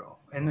 hospital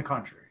in the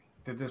country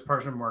that this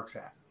person works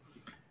at.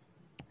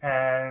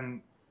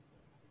 And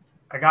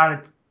I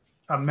got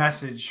a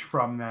message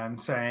from them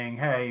saying,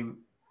 hey,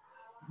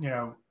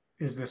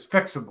 is this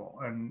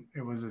fixable? And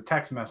it was a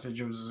text message.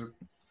 It was a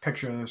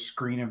picture of the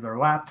screen of their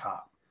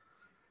laptop.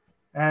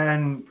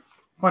 And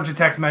a bunch of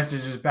text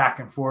messages back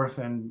and forth.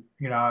 And,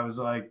 I was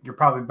like, you're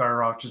probably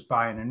better off just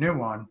buying a new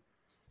one.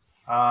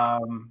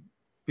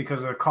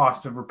 because the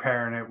cost of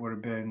repairing it would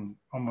have been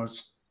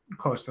almost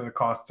close to the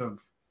cost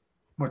of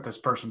what this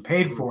person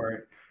paid for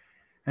it.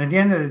 And at the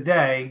end of the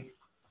day,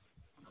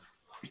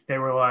 they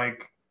were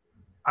like,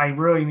 I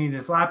really need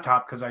this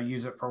laptop because I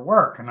use it for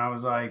work. And I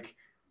was like,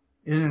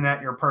 isn't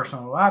that your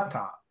personal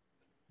laptop?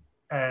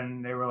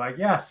 And they were like,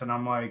 yes. And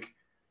I'm like,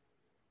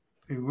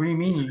 what do you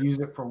mean you use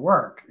it for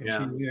work? And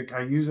she's like,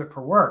 I use it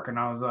for work. And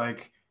I was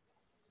like,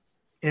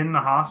 in the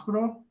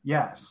hospital?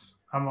 Yes.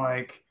 I'm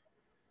like,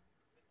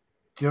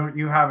 don't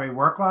you have a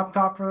work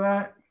laptop for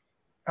that?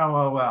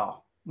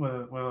 LOL,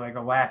 with like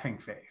a laughing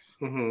face.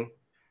 Mm-hmm.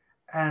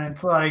 And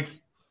it's like,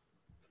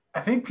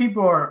 I think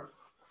people are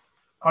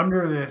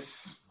under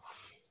this,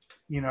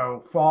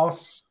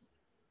 false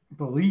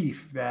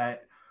belief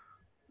that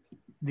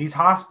these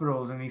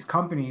hospitals and these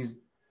companies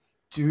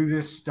do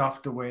this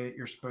stuff the way that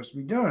you're supposed to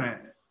be doing it.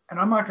 And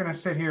I'm not going to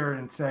sit here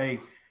and say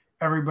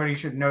everybody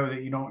should know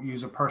that you don't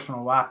use a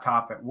personal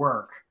laptop at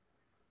work,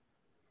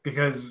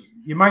 because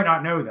you might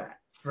not know that,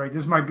 right?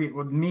 This might be,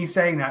 me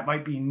saying that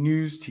might be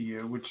news to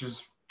you, which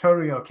is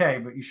totally okay,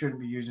 but you shouldn't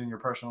be using your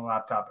personal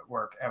laptop at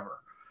work ever.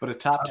 But a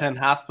top 10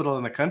 hospital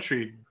in the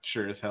country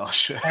sure as hell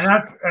should. And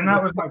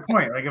that was my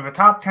point. Like, if a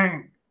top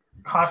 10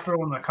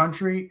 hospital in the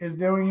country is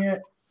doing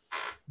it,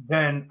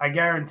 then I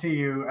guarantee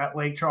you at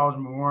Lake Charles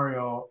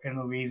Memorial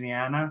in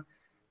Louisiana,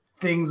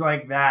 things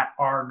like that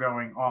are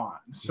going on.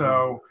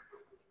 So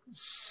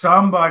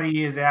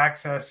somebody is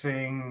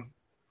accessing,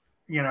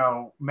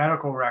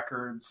 medical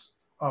records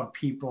of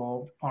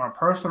people on a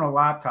personal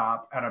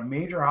laptop at a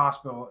major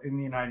hospital in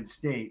the United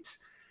States.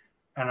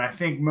 And I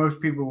think most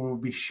people will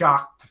be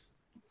shocked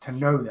to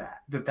know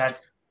that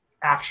that's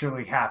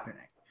actually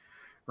happening,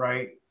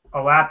 right?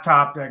 A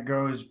laptop that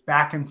goes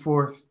back and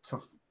forth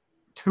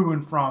to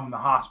and from the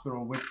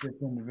hospital with this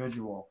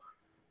individual.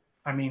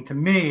 I mean, to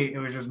me, it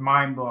was just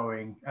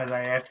mind-blowing as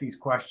I asked these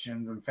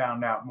questions and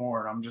found out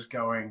more. And I'm just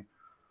going,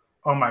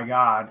 oh my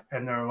God.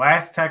 And their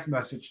last text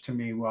message to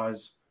me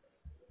was,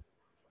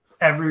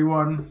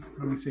 everyone,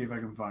 let me see if I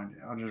can find it.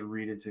 I'll just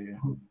read it to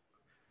you.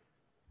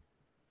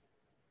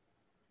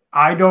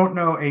 I don't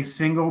know a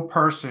single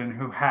person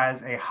who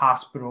has a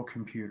hospital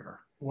computer.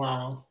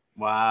 Wow.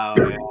 Wow.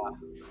 Yeah.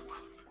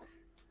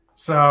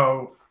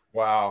 So.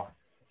 Wow.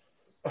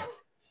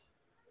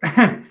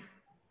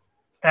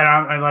 And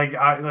I'm like,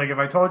 if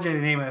I told you the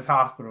name of this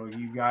hospital,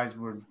 you guys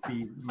would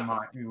be,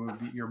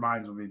 your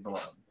minds would be blown.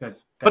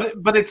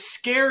 But it's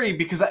scary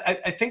because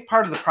I think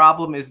part of the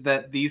problem is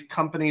that these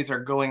companies are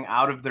going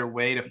out of their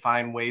way to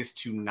find ways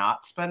to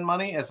not spend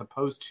money, as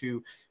opposed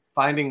to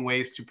finding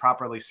ways to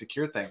properly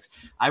secure things.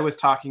 I was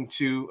talking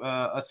to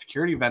a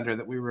security vendor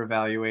that we were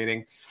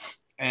evaluating,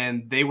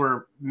 and they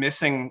were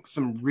missing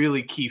some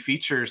really key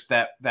features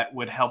that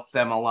would help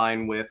them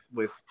align with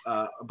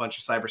a bunch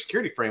of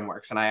cybersecurity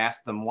frameworks. And I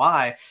asked them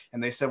why,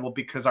 and they said, well,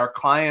 because our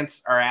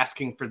clients are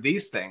asking for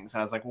these things.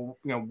 And I was like, well,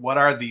 what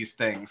are these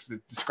things?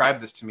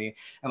 Describe this to me.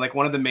 And like,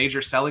 one of the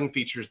major selling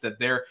features that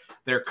their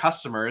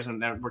customers,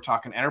 and we're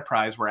talking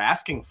enterprise, were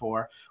asking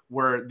for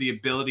were the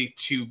ability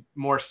to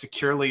more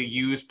securely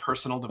use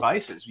personal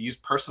devices, use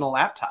personal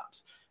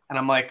laptops. And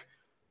I'm like,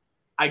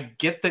 I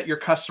get that your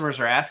customers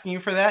are asking you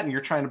for that and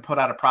you're trying to put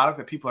out a product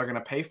that people are going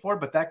to pay for,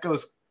 but that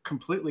goes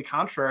completely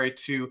contrary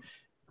to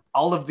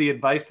all of the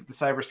advice that the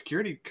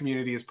cybersecurity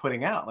community is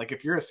putting out. Like,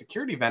 if you're a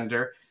security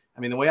vendor, I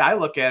mean, the way I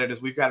look at it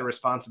is we've got a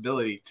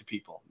responsibility to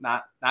people,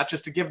 not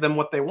just to give them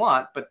what they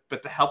want, but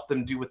to help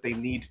them do what they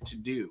need to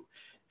do.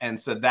 And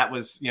so that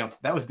was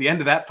the end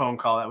of that phone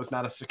call. That was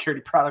not a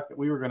security product that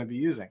we were going to be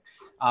using.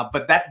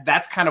 But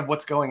that's kind of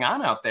what's going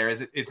on out there.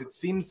 Is it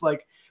seems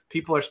like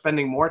people are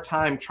spending more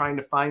time trying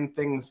to find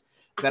things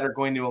that are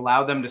going to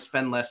allow them to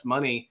spend less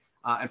money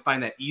and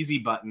find that easy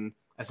button,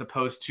 as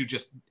opposed to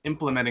just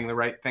implementing the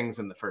right things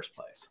in the first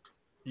place.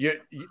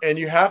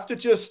 You have to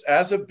just,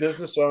 as a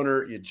business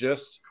owner,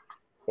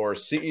 or a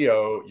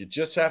CEO, you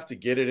just have to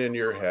get it in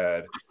your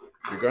head.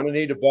 You're going to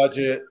need a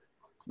budget,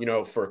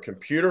 for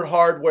computer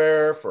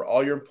hardware for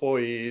all your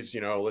employees.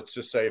 Let's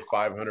just say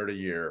 $500 a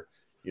year.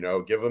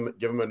 Give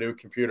them a new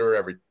computer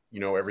every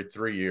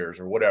 3 years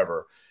or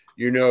whatever.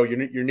 You're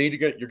going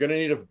to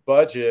need a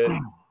budget,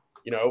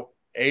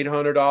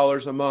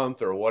 $800 a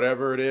month or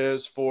whatever it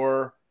is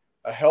for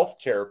a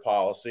healthcare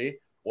policy.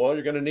 Well,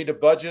 you're going to need a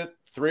budget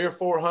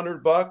 $300 or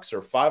 $400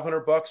 or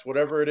 $500,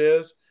 whatever it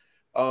is,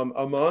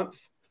 a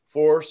month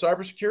for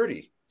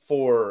cybersecurity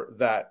for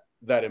that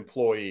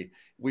employee.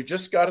 We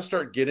just got to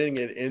start getting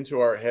it into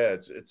our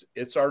heads.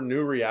 It's our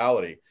new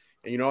reality.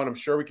 And and I'm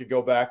sure we could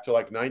go back to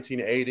like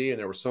 1980 and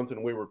there was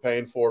something we were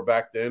paying for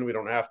back then. We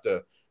don't have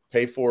to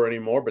pay for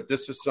anymore, but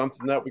this is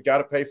something that we got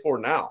to pay for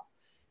now.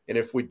 And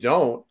if we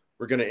don't,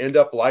 we're going to end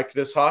up like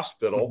this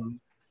hospital.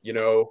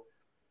 Mm-hmm.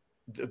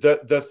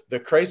 The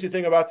crazy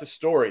thing about the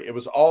story, it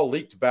was all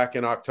leaked back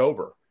in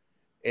October,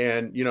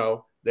 and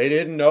they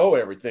didn't know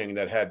everything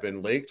that had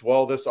been leaked.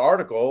 Well, this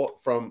article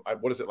from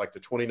like the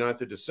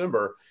 29th of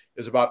December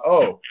is about,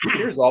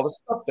 here's all the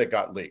stuff that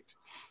got leaked,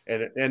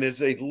 and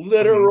it's a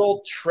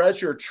literal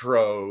treasure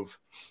trove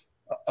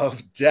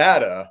of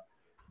data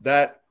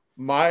that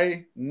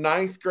my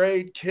 9th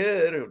grade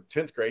kid or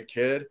 10th grade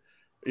kid,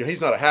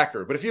 he's not a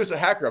hacker, but if he was a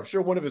hacker, I'm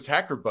sure one of his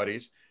hacker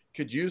buddies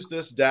could use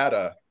this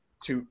data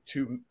to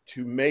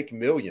make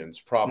millions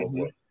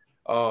probably,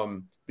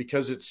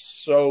 because it's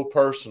so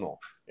personal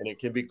and it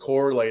can be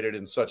correlated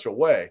in such a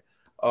way.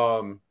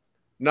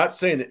 Not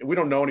saying that we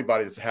don't know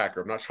anybody that's a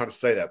hacker. I'm not trying to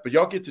say that, but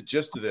y'all get the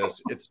gist of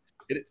this.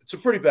 It's a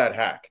pretty bad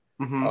hack.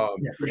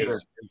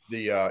 Is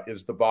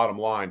the bottom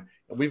line,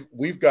 and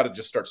we've got to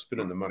just start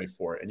spending the money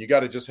for it, and you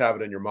got to just have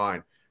it in your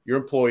mind. Your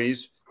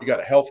employees, you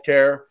got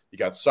healthcare, you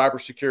got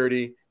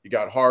cybersecurity, you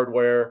got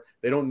hardware.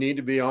 They don't need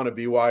to be on a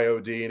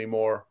BYOD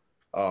anymore.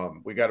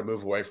 We got to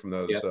move away from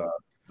those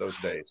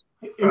days.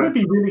 It would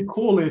be really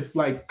cool if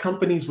like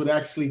companies would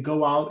actually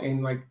go out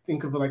and like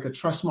think of like a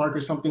Trustmark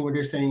or something where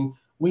they're saying,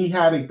 we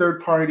had a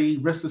third-party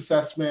risk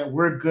assessment,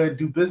 we're good,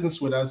 do business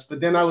with us. But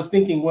then I was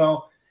thinking,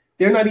 well,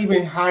 they're not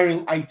even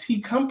hiring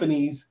IT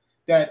companies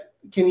that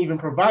can even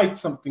provide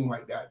something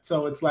like that.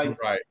 So it's like,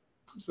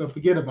 so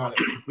forget about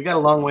it. We got a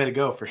long way to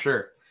go for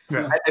sure.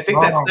 Yeah. I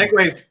think that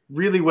segues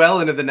really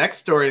well into the next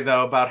story,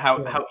 though, about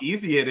how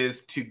easy it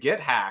is to get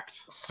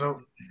hacked.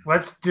 So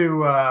let's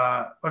do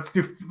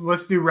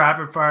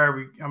rapid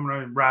fire. I'm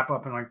going to wrap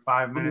up in like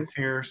 5 minutes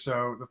here.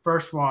 So the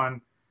first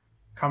one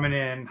coming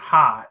in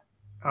hot.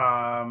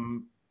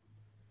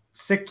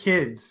 Sick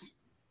kids.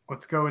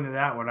 Let's go into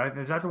that one.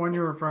 Is that the one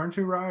you're referring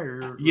to,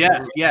 Ryan?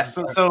 Yes.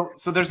 So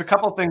there's a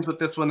couple of things with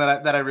this one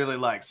that I really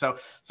like. So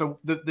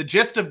the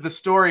gist of the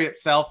story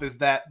itself is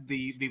that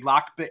the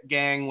Lockbit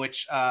gang,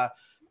 which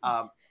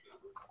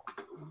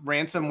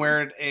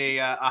ransomwared a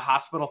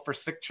hospital for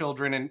sick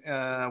children in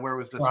where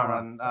was this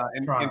one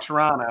in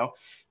Toronto,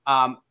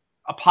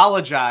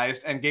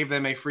 apologized and gave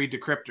them a free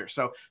decryptor.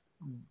 So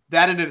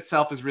that in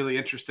itself is really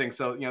interesting.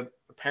 So,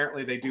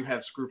 apparently they do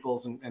have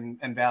scruples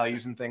and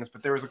values and things,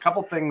 but there was a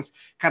couple things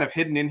kind of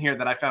hidden in here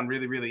that I found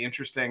really, really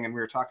interesting. And we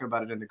were talking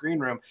about it in the green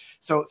room.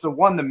 So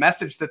one, the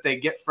message that they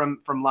get from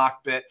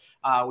Lockbit,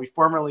 we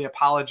formally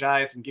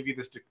apologize and give you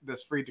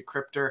this free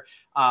decryptor.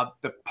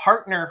 The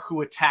partner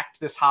who attacked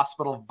this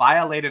hospital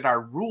violated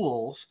our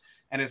rules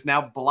and is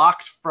now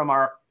blocked from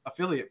our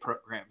affiliate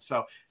program.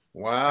 So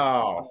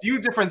wow, a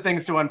few different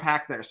things to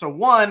unpack there. So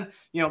one,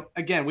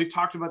 again, we've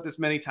talked about this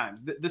many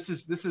times. This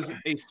is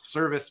a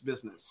service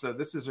business. So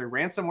this is a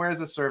ransomware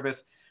as a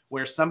service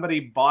where somebody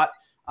bought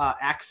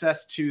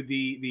access to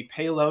the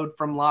payload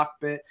from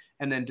Lockbit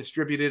and then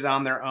distributed it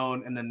on their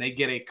own, and then they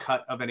get a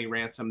cut of any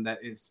ransom that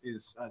is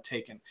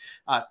taken.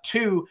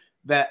 Two,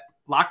 that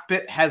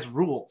Lockbit has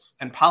rules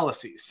and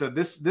policies. So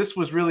this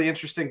was really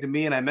interesting to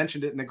me, and I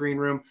mentioned it in the green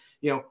room.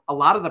 A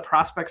lot of the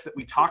prospects that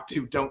we talk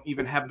to don't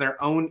even have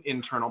their own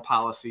internal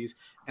policies,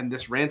 and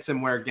this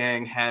ransomware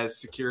gang has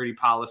security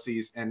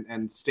policies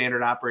and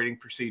standard operating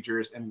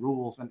procedures and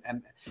rules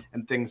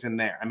and things in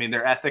there. I mean,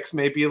 their ethics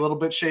may be a little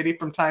bit shady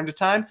from time to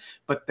time,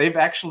 but they've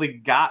actually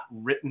got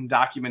written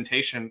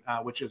documentation,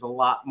 which is a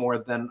lot more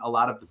than a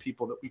lot of the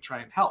people that we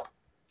try and help.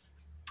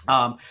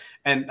 And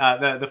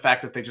the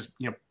fact that they just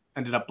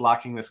ended up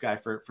blocking this guy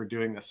for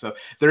doing this. So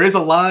there is a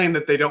line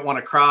that they don't want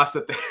to cross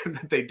that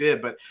they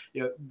did, but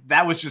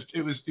that was just,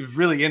 it was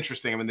really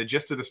interesting. I mean, the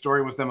gist of the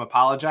story was them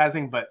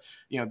apologizing, but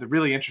the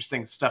really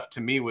interesting stuff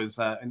to me was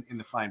in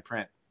the fine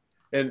print.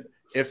 And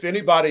if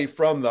anybody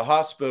from the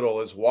hospital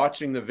is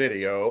watching the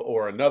video,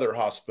 or another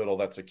hospital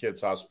that's a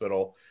kid's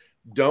hospital,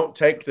 don't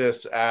take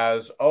this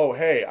as, oh,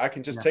 hey, I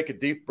can just take a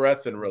deep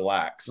breath and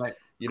relax,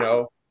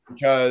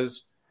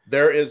 because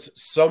there is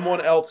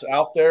someone else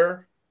out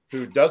there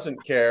who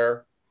doesn't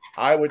care.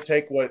 I would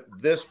take what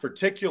this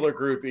particular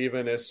group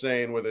even is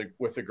saying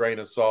with a grain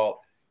of salt.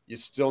 You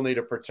still need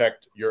to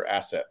protect your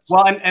assets.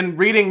 Well, and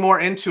reading more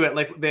into it,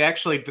 like they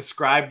actually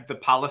described the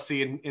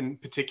policy in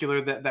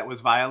particular that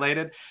was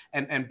violated.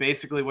 And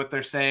basically what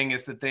they're saying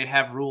is that they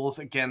have rules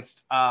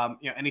against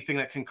anything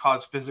that can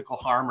cause physical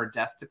harm or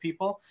death to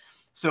people.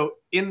 So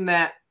in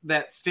that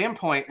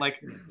standpoint,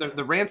 like the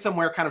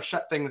ransomware kind of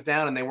shut things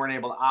down and they weren't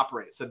able to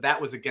operate. So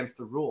that was against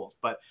the rules.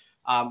 But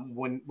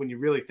when you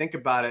really think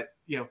about it,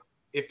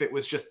 if it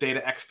was just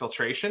data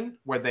exfiltration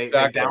where they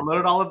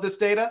downloaded all of this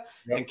data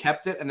and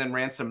kept it and then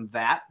ransomed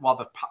that while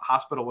the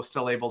hospital was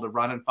still able to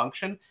run and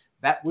function,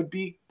 that would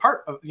be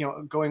part of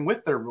going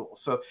with their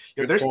rules. So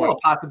there's still a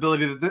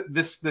possibility that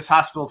this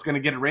hospital is going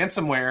to get a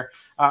ransom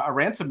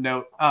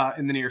note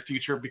in the near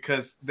future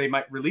because they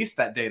might release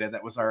that data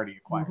that was already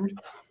acquired.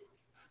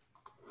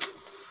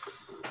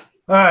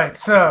 All right,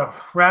 so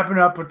wrapping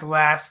up with the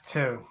last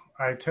two.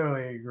 I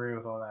totally agree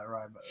with all that,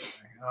 Ryan.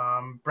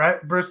 By the way,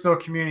 Bristol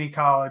Community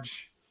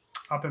College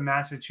up in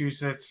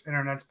Massachusetts,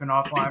 internet's been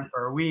offline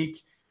for a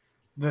week.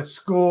 The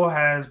school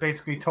has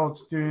basically told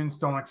students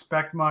don't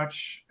expect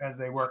much as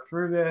they work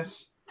through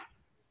this.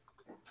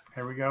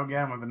 Here we go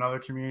again with another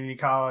community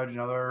college,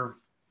 another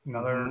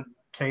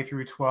K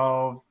through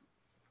 12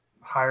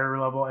 higher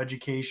level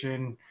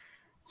education.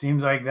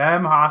 Seems like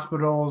them,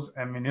 hospitals,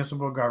 and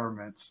municipal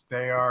governments,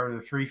 they are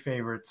the three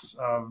favorites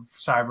of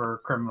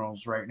cyber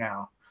criminals right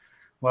now.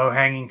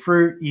 Low-hanging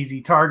fruit, easy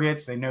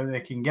targets. They know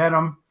they can get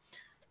them.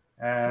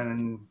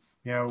 And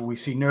We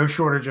see no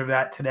shortage of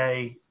that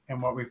today in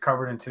what we've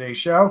covered in today's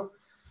show.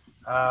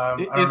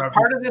 Is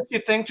part of this, you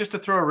think, just to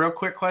throw a real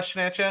quick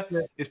question at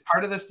you, is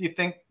part of this, do you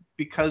think,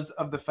 because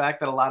of the fact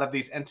that a lot of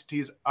these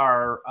entities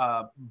are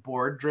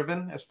board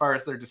driven as far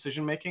as their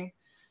decision making?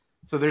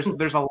 So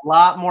there's a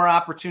lot more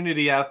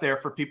opportunity out there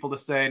for people to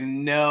say,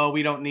 no,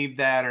 we don't need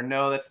that, or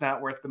no, that's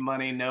not worth the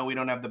money. No, we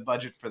don't have the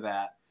budget for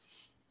that.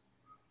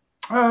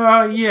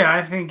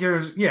 I think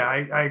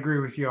I agree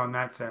with you on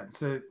that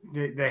sense.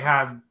 They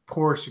have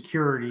poor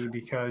security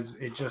because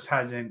it just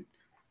hasn't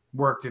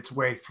worked its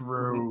way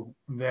through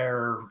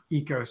their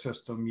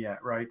ecosystem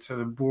yet, right? So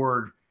the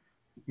board,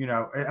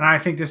 and I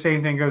think the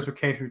same thing goes with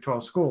K through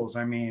 12 schools.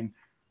 I mean,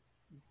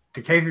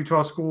 the K through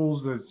 12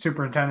 schools, the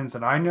superintendents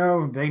that I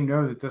know, they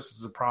know that this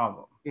is a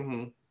problem.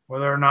 Mm-hmm.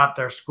 Whether or not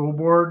their school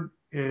board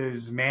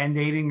is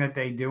mandating that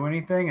they do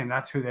anything, and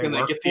that's who they work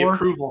for. They get the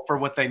approval for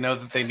what they know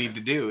that they need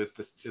to do is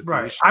the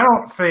right. issue. I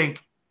don't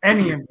think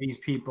any of these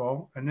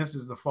people, and this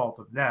is the fault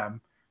of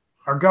them,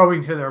 are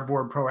going to their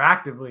board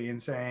proactively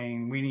and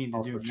saying we need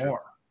to do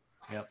more.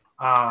 Yep.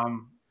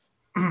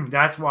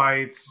 That's why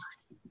it's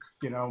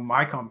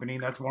my company.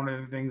 That's one of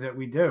the things that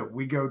we do.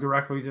 We go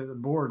directly to the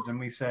boards and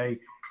we say,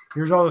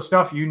 here's all the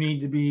stuff you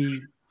need to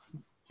be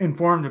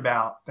informed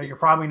about that you're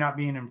probably not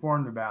being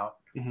informed about.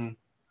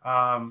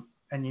 Mm-hmm.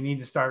 And you need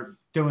to start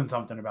doing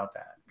something about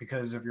that,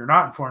 because if you're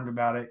not informed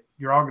about it,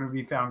 you're all going to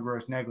be found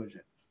gross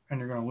negligent and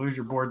you're going to lose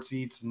your board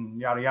seats and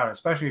yada, yada,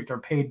 especially if they're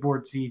paid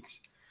board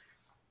seats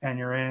and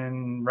you're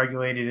in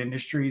regulated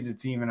industries,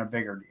 it's even a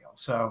bigger deal.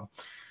 So,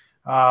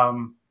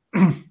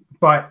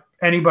 but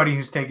anybody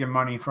who's taking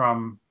money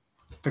from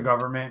the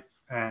government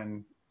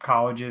and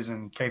colleges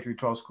and K through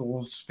 12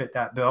 schools fit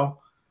that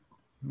bill,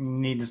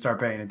 need to start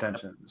paying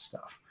attention to this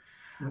stuff.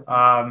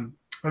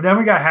 But then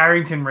we got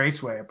Harrington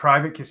Raceway, a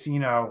private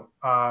casino.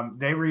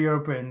 They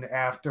reopened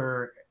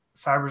after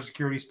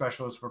cybersecurity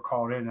specialists were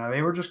called in. Now,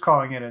 they were just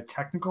calling it a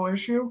technical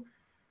issue.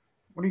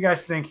 What do you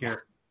guys think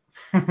here?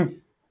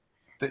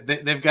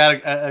 They've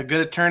got a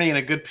good attorney and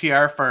a good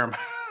PR firm.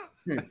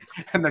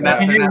 And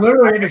they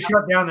literally had to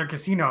shut down their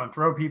casino and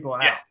throw people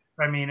out. Yeah.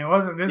 I mean,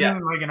 this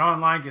isn't like an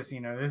online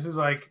casino. This is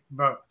like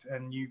both.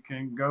 And you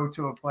can go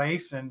to a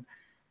place and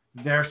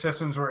their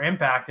systems were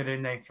impacted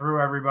and they threw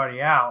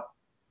everybody out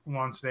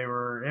once they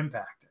were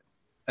impacted.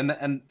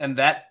 And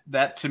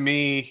that to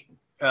me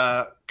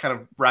kind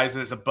of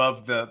rises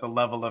above the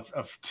level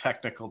of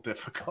technical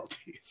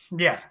difficulties.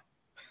 Yeah,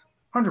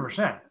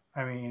 100%.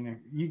 I mean,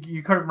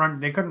 you couldn't run.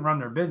 They couldn't run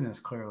their business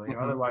clearly.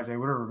 Mm-hmm. Otherwise, they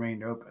would have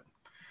remained open.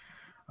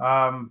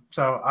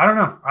 So I don't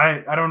know.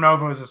 I don't know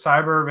if it was a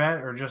cyber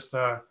event or just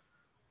a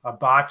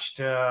botched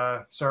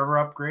server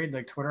upgrade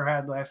like Twitter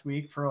had last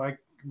week for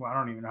I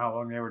don't even know how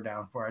long they were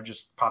down for. I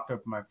just popped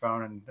open my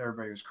phone and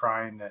everybody was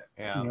crying that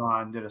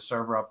Elon did a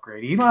server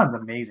upgrade. Elon's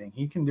amazing.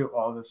 He can do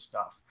all this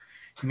stuff.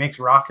 He makes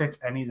rockets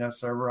and he does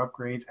server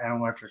upgrades and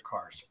electric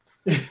cars.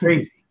 It's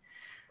crazy.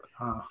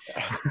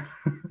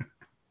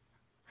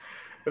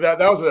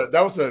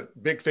 That was a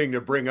big thing to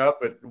bring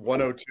up at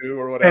 102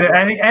 or whatever.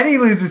 And he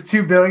loses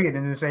 $2 billion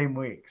in the same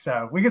week.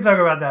 So we can talk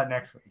about that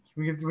next week.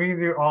 We can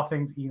do all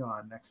things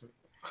Elon next week.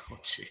 Oh,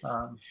 jeez.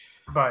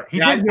 But he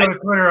did do a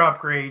Twitter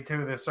upgrade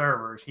to the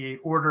servers. He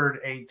ordered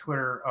a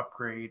Twitter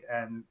upgrade,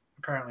 and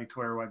apparently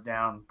Twitter went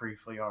down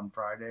briefly on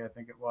Friday, I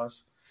think it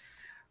was.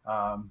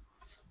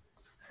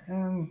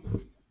 And,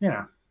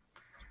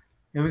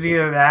 it was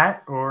either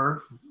that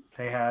or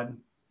they had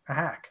a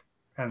hack,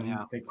 and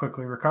they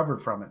quickly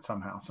recovered from it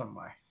somehow, some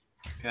way.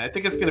 Yeah, I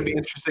think it's going to be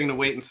interesting to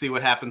wait and see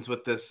what happens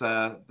with this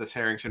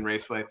Harrington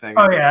Raceway thing.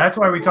 Oh, yeah, that's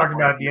why we talked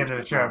about it at the end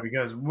of the show,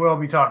 because we'll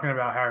be talking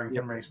about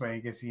Harrington Raceway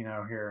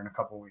Casino here in a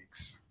couple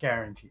weeks,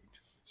 guaranteed.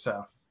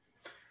 So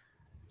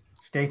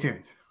stay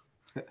tuned.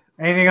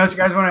 Anything else you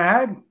guys want to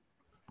add?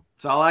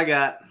 That's all I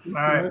got. All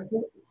right.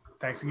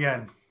 Thanks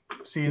again.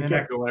 See you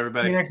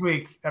next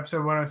week, episode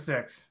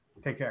 106.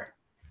 Take care.